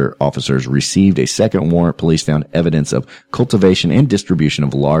 Then, after officers received a second warrant, police found evidence of cultivation and distribution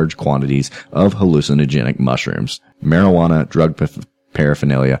of large quantities of hallucinogenic mushrooms. Marijuana, drug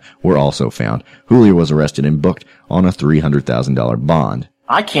paraphernalia were also found. Hooley was arrested and booked on a $300,000 bond.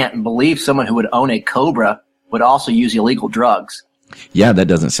 I can't believe someone who would own a cobra would also use illegal drugs. Yeah, that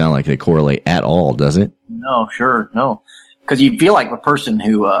doesn't sound like they correlate at all, does it? No, sure, no. Because you feel like a person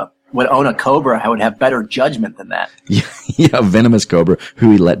who would own a cobra would have better judgment than that. Yeah, a venomous cobra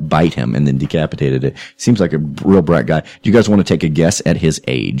who he let bite him and then decapitated it. Seems like a real bright guy. Do you guys want to take a guess at his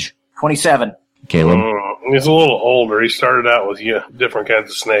age? 27. Caleb? He's a little older. He started out with different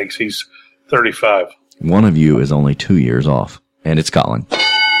kinds of snakes. He's 35. One of you is only 2 years off, and it's Colin.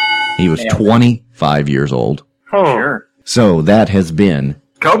 He was 25 years old. Oh. Sure. So that has been...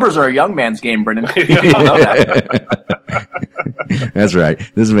 Cobras are a young man's game, Brendan. That's right.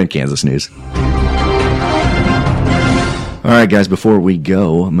 This has been Kansas News. All right, guys, before we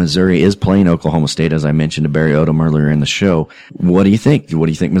go, Missouri is playing Oklahoma State, as I mentioned to Barry Odom earlier in the show. What do you think? What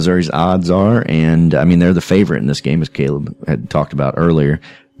do you think Missouri's odds are? And, I mean, they're the favorite in this game, as Caleb had talked about earlier.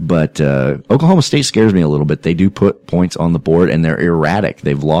 But Oklahoma State scares me a little bit. They do put points on the board, and they're erratic.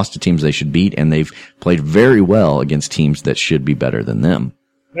 They've lost to teams they should beat, and they've played very well against teams that should be better than them.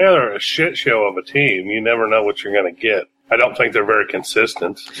 Yeah, they're a shit show of a team. You never know what you're going to get. I don't think they're very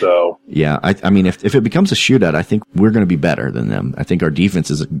consistent. So yeah, I mean, if it becomes a shootout, I think we're going to be better than them. I think our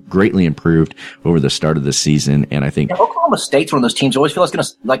defense is greatly improved over the start of the season, and I think Oklahoma State's one of those teams. I always feel it's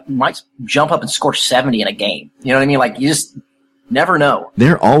going to might jump up and score 70 in a game. You know what I mean? Like you just never know.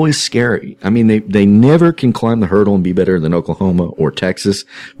 They're always scary. I mean, they never can climb the hurdle and be better than Oklahoma or Texas,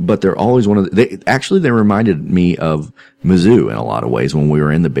 but they're always one of they reminded me of Mizzou in a lot of ways when we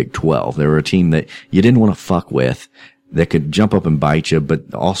were in the Big 12. They were a team that you didn't want to fuck with, that could jump up and bite you,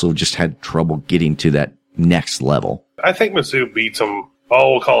 but also just had trouble getting to that next level. I think Mizzou beats them,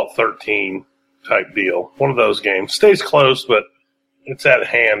 we'll call it 13 type deal. One of those games. Stays close, but it's at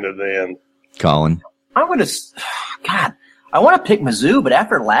hand at the end. Colin? I want to pick Mizzou, but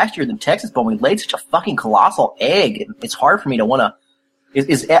after last year, the Texas Bowl, we laid such a fucking colossal egg. It's hard for me to want to.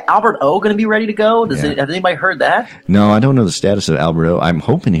 Is Albert O going to be ready to go? Has anybody heard that? No, I don't know the status of Albert O. I'm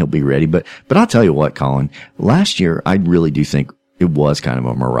hoping he'll be ready, but I'll tell you what, Colin. Last year, I really do think it was kind of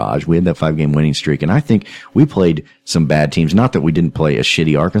a mirage. We had that 5-game winning streak, and I think we played some bad teams. Not that we didn't play a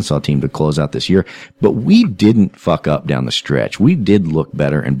shitty Arkansas team to close out this year, but we didn't fuck up down the stretch. We did look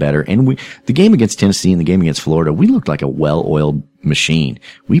better and better, and the game against Tennessee and the game against Florida, we looked like a well-oiled machine.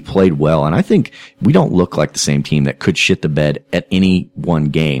 We played well, and I think we don't look like the same team that could shit the bed at any one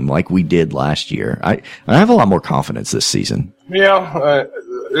game like we did last year. I have a lot more confidence this season. Yeah,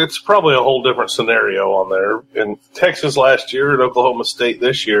 it's probably a whole different scenario on there. In Texas last year and Oklahoma State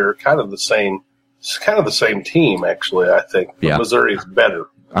this year, kind of the same team, actually, I think. But Missouri is better.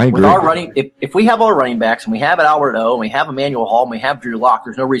 I agree. With our if we have our running backs and we have Albert O and we have Emmanuel Hall and we have Drew Lock,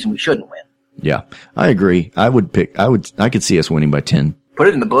 there's no reason we shouldn't win. Yeah, I agree. I could see us winning by 10. Put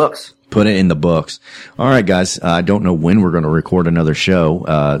it in the books. Put it in the books. All right, guys. I don't know when we're going to record another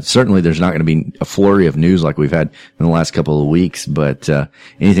show. Certainly there's not going to be a flurry of news like we've had in the last couple of weeks, but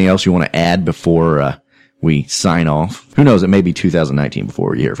anything else you want to add before we sign off? Who knows? It may be 2019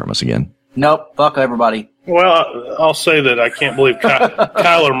 before we hear from us again. Nope. Fuck everybody. Well, I'll say that I can't believe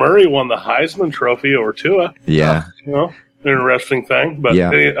Kyler Murray won the Heisman Trophy over Tua. Yeah. Interesting thing. But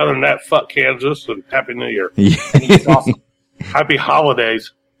other than that, fuck Kansas and Happy New Year. Yeah. Awesome. Happy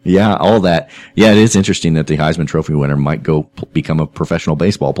holidays. Yeah, all that. Yeah, it is interesting that the Heisman Trophy winner might go become a professional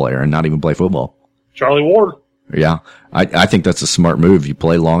baseball player and not even play football. Charlie Ward. Yeah, I think that's a smart move. You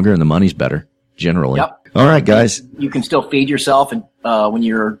play longer and the money's better, generally. Yep. All right, guys. You can still feed yourself and when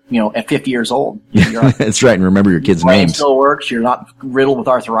you're at 50 years old. That's right, and remember your kids' names. Still works. You're not riddled with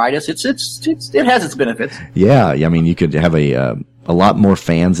arthritis. It has its benefits. Yeah, I mean, you could have a lot more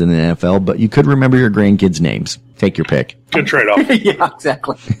fans in the NFL, but you could remember your grandkids' names. Take your pick. Good trade-off. Yeah,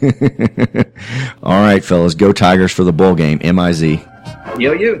 exactly. All right, fellas, go Tigers for the bowl game. M-I-Z.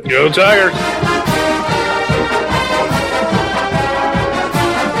 Yo, you. Go Tigers.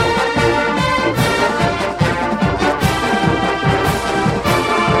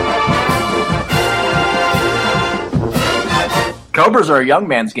 Cobras are a young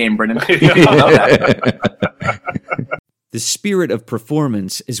man's game, Brendan. The spirit of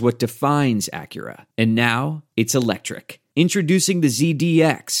performance is what defines Acura, and now it's electric. Introducing the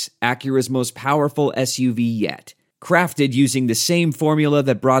ZDX, Acura's most powerful SUV yet. Crafted using the same formula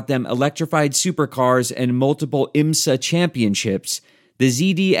that brought them electrified supercars and multiple IMSA championships, the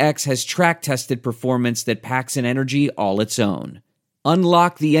ZDX has track-tested performance that packs an energy all its own.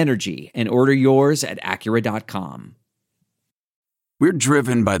 Unlock the energy and order yours at Acura.com. We're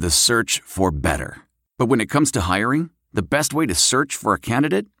driven by the search for better. But when it comes to hiring, the best way to search for a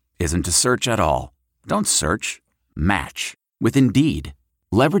candidate isn't to search at all. Don't search. Match. With Indeed.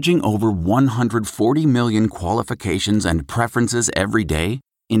 Leveraging over 140 million qualifications and preferences every day,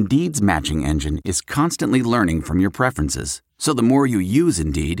 Indeed's matching engine is constantly learning from your preferences. So the more you use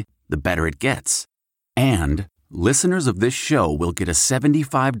Indeed, the better it gets. And listeners of this show will get a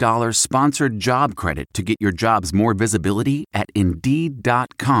 $75 sponsored job credit to get your jobs more visibility at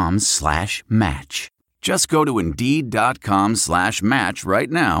Indeed.com/match. Just go to Indeed.com/match right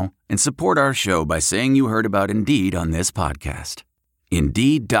now and support our show by saying you heard about Indeed on this podcast.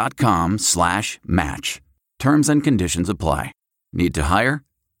 Indeed.com/match. Terms and conditions apply. Need to hire?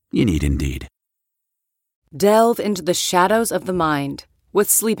 You need Indeed. Delve into the shadows of the mind with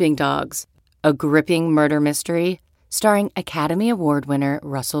Sleeping Dogs, a gripping murder mystery starring Academy Award winner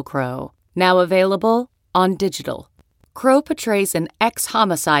Russell Crowe. Now available on digital. Crowe portrays an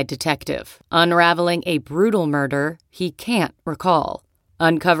ex-homicide detective, unraveling a brutal murder he can't recall.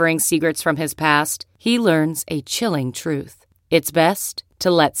 Uncovering secrets from his past, he learns a chilling truth. It's best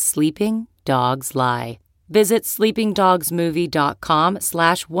to let sleeping dogs lie. Visit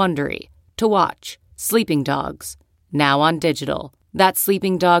sleepingdogsmovie.com/Wondery to watch Sleeping Dogs, now on digital. That's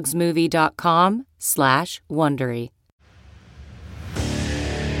sleepingdogsmovie.com/Wondery.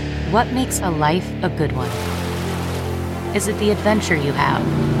 What makes a life a good one? Is it the adventure you have?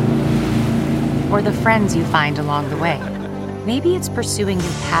 Or the friends you find along the way? Maybe it's pursuing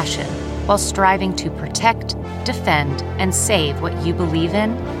your passion while striving to protect, defend, and save what you believe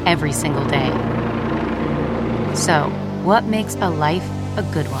in every single day. So, what makes a life a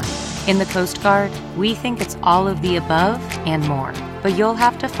good one? In the Coast Guard, we think it's all of the above and more, but you'll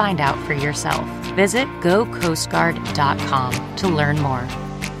have to find out for yourself. Visit GoCoastGuard.com to learn more.